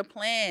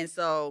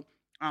 So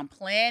I'm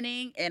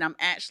planning and I'm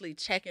actually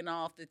checking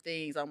off the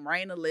things. I'm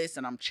writing a list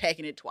and I'm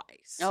checking it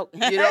twice. Oh.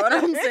 You know what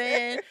I'm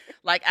saying?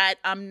 Like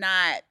I'm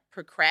not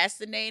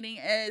procrastinating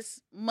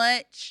as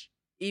much,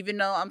 even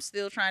though I'm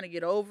still trying to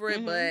get over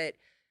it, but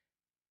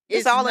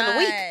it's all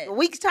in a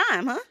week's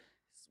time, huh?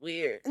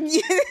 Weird.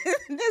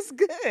 That's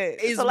good.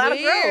 It's a lot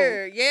weird. of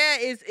growth. Yeah,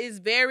 it's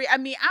very. I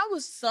mean, I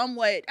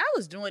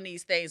was doing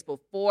these things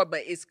before,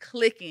 but it's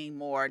clicking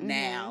more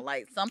now.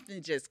 Like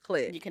something just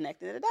clicked. You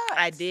connected the dots.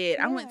 I did.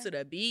 Yeah. I went to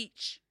the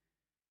beach,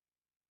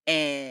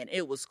 and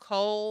it was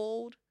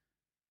cold,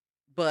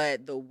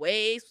 but the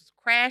waves was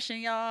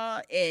crashing,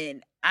 y'all,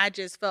 and I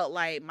just felt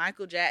like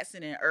Michael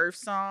Jackson and Earth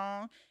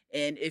Song.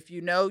 And if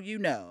you know, you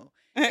know.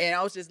 And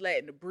I was just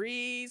letting the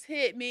breeze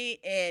hit me,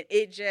 and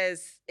it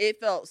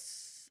felt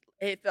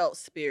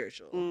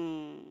spiritual.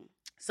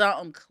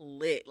 Something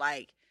clicked.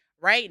 Like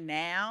right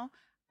now,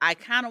 I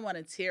kind of want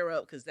to tear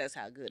up because that's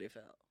how good it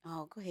felt.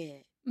 Oh, go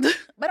ahead.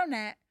 But I'm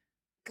not.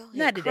 Go ahead.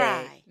 Not today.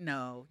 Cry.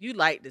 No, you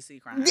like to see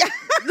crying.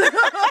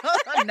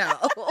 No.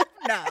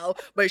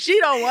 But she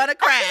don't want to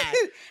cry.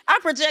 I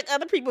project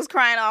other people's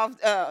crying off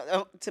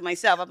to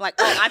myself. I'm like,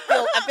 I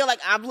feel like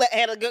I've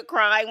had a good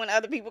cry when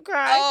other people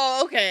cry.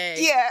 Oh, okay.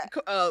 Yeah.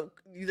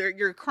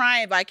 You're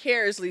crying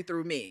vicariously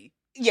through me.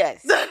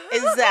 Yes,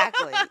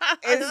 exactly.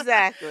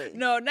 Exactly.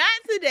 No, not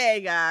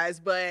today,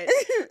 guys, but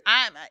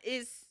I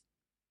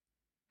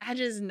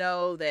just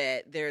know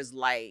that there's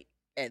light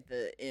at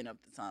the end of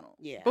the tunnel.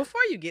 Yeah.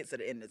 Before you get to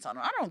the end of the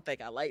tunnel, I don't think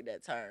I like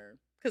that term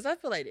because I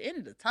feel like the end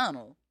of the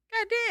tunnel.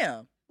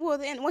 Goddamn. Well,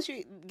 then once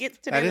you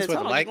get to the end of the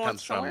tunnel, that is where the light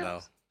comes from,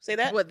 though. Say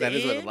that. That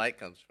is where the light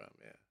comes from.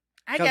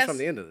 Yeah. It comes from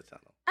the end of the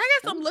tunnel. I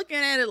guess I'm looking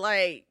at it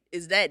like,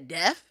 is that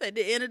death at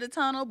the end of the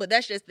tunnel? But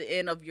that's just the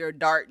end of your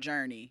dark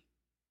journey.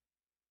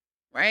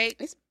 right?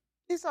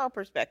 It's all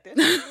perspective.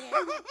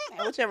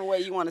 Whichever way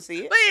you want to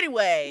see it. But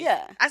anyway,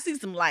 Yeah. I see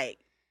some light.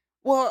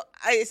 Well,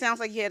 it sounds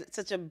like you had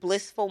such a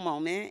blissful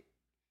moment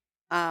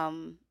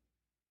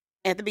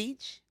at the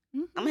beach.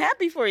 Mhm. I'm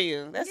happy for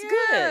you. That's good.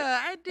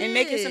 Yeah, I did. And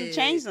making some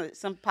changes,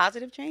 some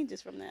positive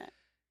changes from that.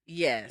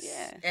 Yes.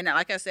 Yeah. And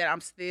like I said,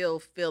 I'm still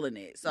feeling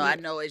it. So I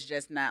Yeah. know it's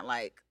just not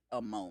like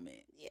a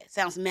moment. Yeah, it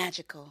sounds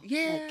magical.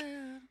 Yeah. Like,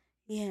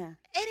 yeah.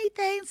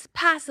 Anything's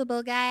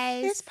possible,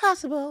 guys. It's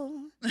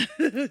possible.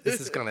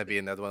 This is going to be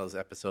another one of those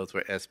episodes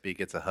where SB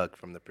gets a hug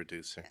from the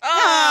producer.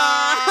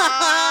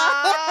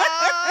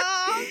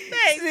 Oh,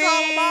 thanks, See,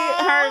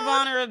 Solomon. her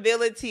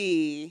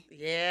vulnerability.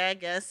 Yeah, I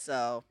guess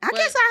so. I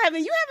guess you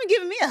haven't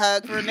given me a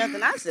hug for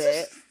nothing I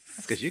said.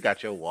 Because you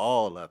got your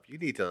wall up. You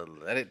need to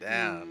let it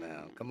down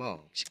now. Come on.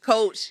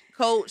 Coach,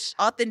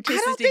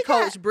 authenticity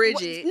coach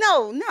Bridget.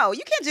 No,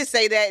 you can't just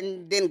say that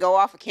and then go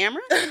off a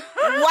camera.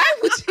 Why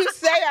would you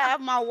say I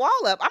have my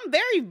wall up? I'm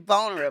very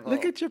vulnerable.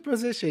 Look at your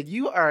position.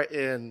 You are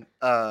in,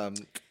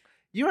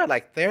 you are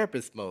like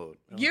therapist mode.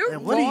 You're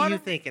and what are you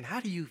vulnerable. thinking? How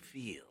do you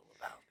feel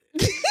about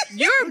this?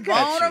 You're Look at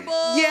you.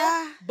 vulnerable.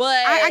 Yeah, But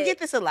I get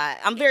this a lot.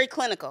 I'm very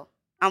clinical.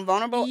 I'm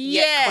vulnerable,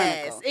 yet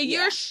clinical. and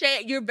Yeah.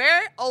 you're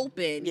very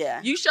open.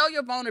 Yeah. You show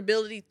your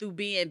vulnerability through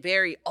being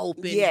very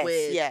open Yes,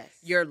 with yes.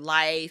 your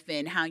life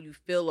and how you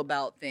feel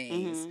about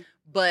things. Mhm.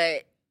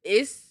 But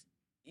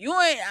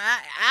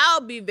I'll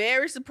be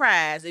very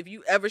surprised if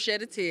you ever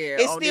shed a tear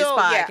It's on still,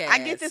 this yeah, podcast. I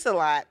get this a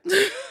lot.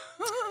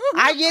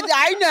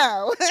 I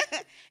know.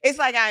 It's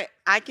like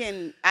I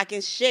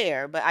can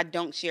share, but I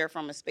don't share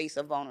from a space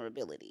of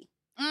vulnerability.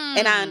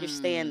 And I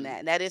understand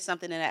that. That is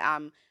something that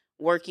I'm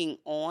working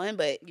on,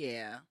 but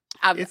Yeah.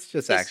 It's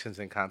just actions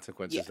and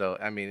consequences, though.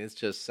 I mean, it's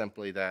just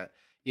simply that,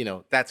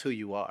 that's who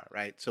you are,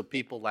 right? So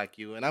people like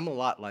you, and I'm a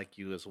lot like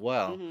you as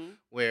well, Mhm.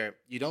 where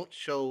you don't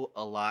show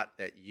a lot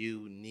that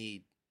you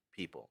need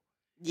people.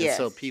 Yes.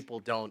 And so people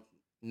don't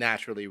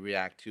naturally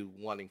react to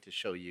wanting to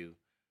show you,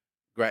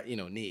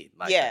 need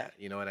like Yeah. that.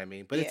 You know what I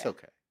mean? But it's Yeah.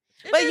 okay.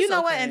 But you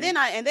know what? And then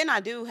I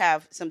do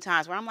have some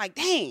times where I'm like,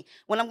 dang,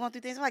 when I'm going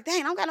through things, I'm like,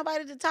 dang, I don't got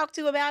nobody to talk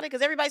to about it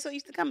because everybody's so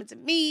used to coming to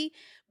me.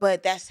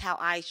 But that's how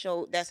I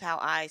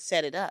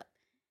set it up.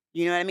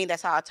 You know what I mean?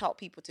 That's how I taught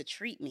people to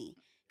treat me.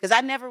 Because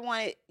I never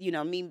wanted,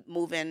 me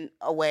moving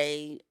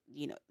away,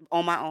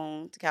 on my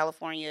own to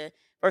California.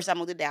 First I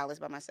moved to Dallas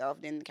by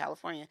myself, then to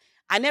California.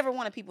 I never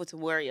wanted people to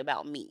worry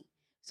about me.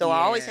 So I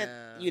always had,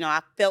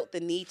 I felt the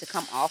need to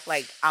come off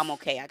like I'm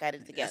okay. I got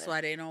it together. That's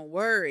why they don't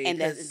worry. And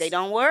they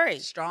don't worry.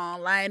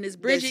 Strong lioness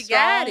Bridget The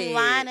got strong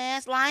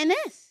it.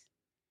 lioness.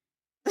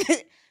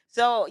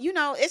 So,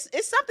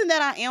 it's something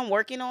that I am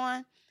working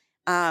on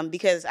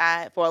because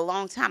for a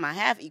long time I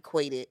have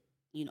equated,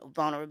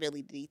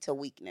 vulnerability to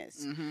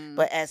weakness. Mhm.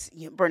 But as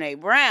Brene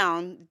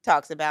Brown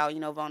talks about,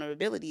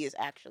 vulnerability is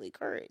actually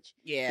courage.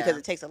 Yeah. Because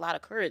it takes a lot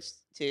of courage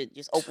to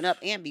just open up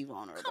and be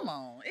vulnerable. Come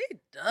on, it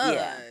does.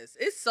 Yeah.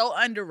 It's so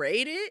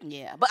underrated.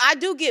 Yeah, but I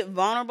do get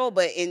vulnerable,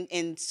 but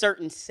in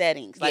certain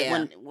settings, like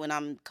Yeah. when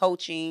I'm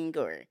coaching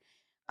or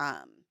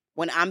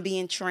when I'm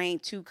being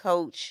trained to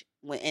coach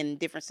in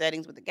different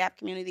settings with the GAP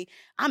community,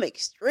 I'm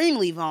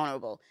extremely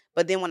vulnerable.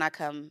 But then when I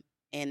come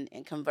and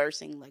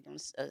conversing like on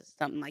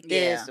something like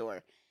this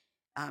or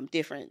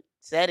different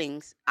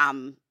settings,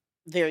 I'm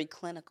very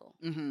clinical.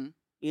 Mm-hmm.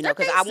 Because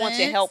makes I want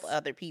to help sense.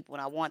 other people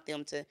and I want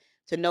them to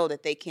know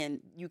that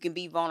you can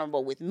be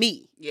vulnerable with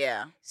me.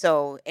 Yeah.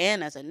 So,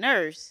 and as a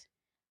nurse,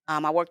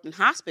 I worked in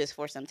hospice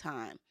for some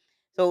time.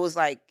 So it was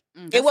like,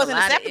 That's it wasn't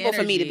a lot of acceptable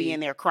for me to be energy. in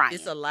there crying.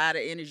 It's a lot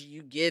of energy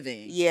you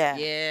giving. Yeah.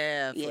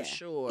 Yeah, Yeah. for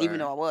sure. Even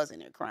though I was in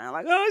there crying,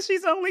 like, oh,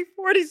 she's only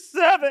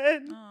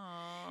 47.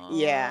 Aw.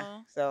 Yeah.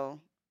 So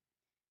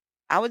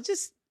I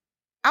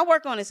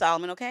work on it,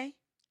 Solomon, okay?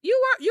 You're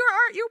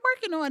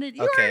working on it.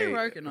 You're already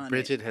working on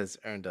Bridget it. has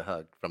earned a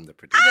hug from the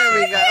producer. There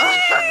we go.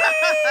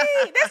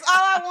 That's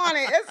all I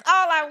wanted. That's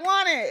all I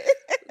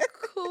wanted.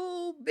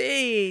 Cool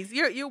beans.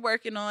 You're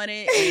working on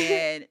it,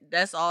 and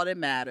that's all that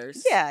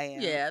matters. Yeah, I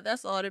am. Yeah,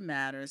 that's all that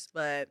matters.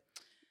 But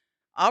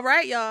all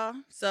right, y'all.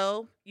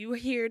 So you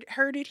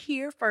heard it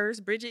here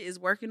first. Bridget is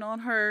working on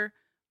her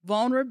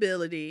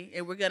vulnerability,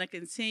 and we're gonna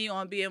continue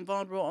on being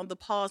vulnerable on the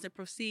Pause and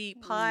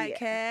Proceed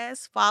podcast. Yeah.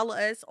 Follow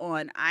us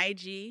on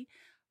IG.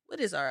 What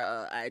is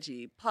our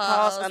IG?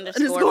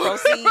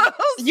 Pause_proceed.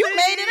 You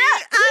made it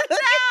up. I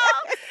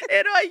know.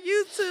 And on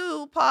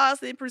YouTube,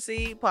 Pause and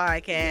Proceed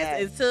podcast.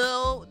 Yes.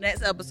 Until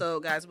next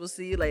episode, guys. We'll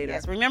see you later.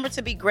 Yes, remember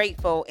to be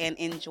grateful and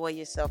enjoy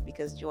yourself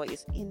because joy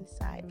is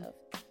inside of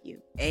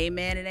you.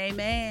 Amen and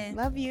amen.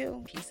 Love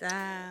you. Peace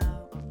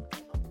out.